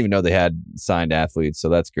 Nocta, I didn't even know they had signed athletes, so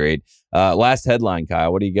that's great. Last headline,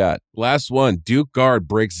 Kyle, what do you got? Last one, Duke guard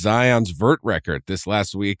breaks Zion's vert record this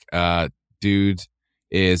last week. Dude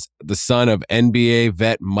is the son of NBA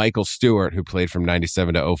vet Michael Stewart, who played from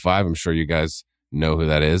 97 to 05. I'm sure you guys know who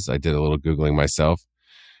that is. I did a little Googling myself.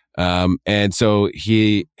 And so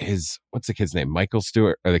what's the kid's name? Michael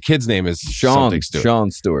Stewart, or the kid's name is Sean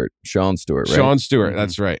Stewart. Sean Stewart, right? Sean Stewart.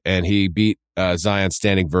 That's right. And he beat Zion's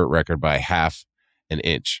standing vert record by half an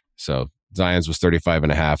inch. So Zion's was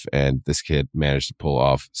 35.5, and this kid managed to pull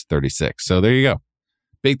off 36. So there you go.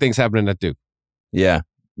 Big things happening at Duke. Yeah.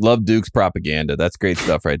 Love Duke's propaganda. That's great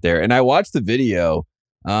stuff right there. And I watched the video.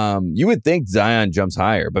 You would think Zion jumps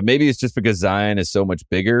higher, but maybe it's just because Zion is so much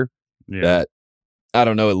bigger that, I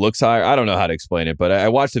don't know, it looks higher. I don't know how to explain it, but I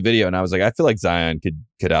watched the video and I was like, I feel like Zion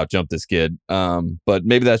could out-jump this kid. But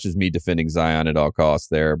maybe that's just me defending Zion at all costs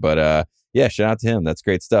there. But shout out to him. That's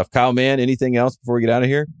great stuff. Kyle, man, anything else before we get out of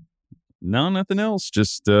here? No, nothing else.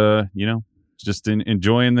 Just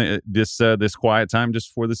enjoying this quiet time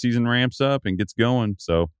just before the season ramps up and gets going.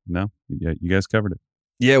 So you guys covered it.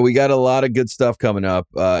 Yeah, we got a lot of good stuff coming up.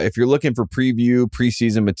 If you're looking for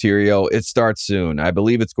preseason material, it starts soon. I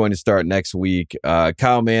believe it's going to start next week.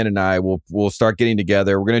 Kyle Mann and I will start getting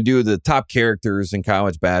together. We're going to do the top characters in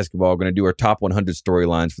college basketball. We're going to do our top 100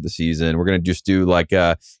 storylines for the season. We're going to just do we're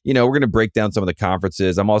going to break down some of the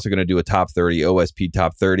conferences. I'm also going to do a top 30, OSP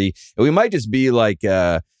top 30. And we might just be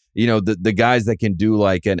the guys that can do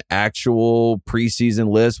like an actual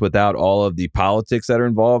preseason list without all of the politics that are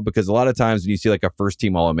involved. Because a lot of times when you see like a first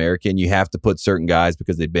team All-American, you have to put certain guys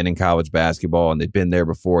because they've been in college basketball and they've been there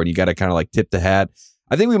before, and you got to kind of like tip the hat.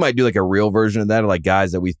 I think we might do like a real version of that, of like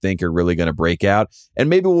guys that we think are really going to break out, and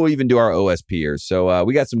maybe we'll even do our OSPers. So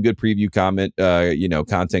we got some good preview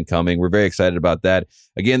content coming. We're very excited about that.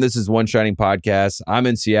 Again, this is One Shining Podcast. I'm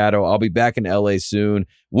in Seattle. I'll be back in LA soon.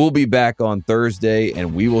 We'll be back on Thursday,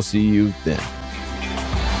 and we will see you then.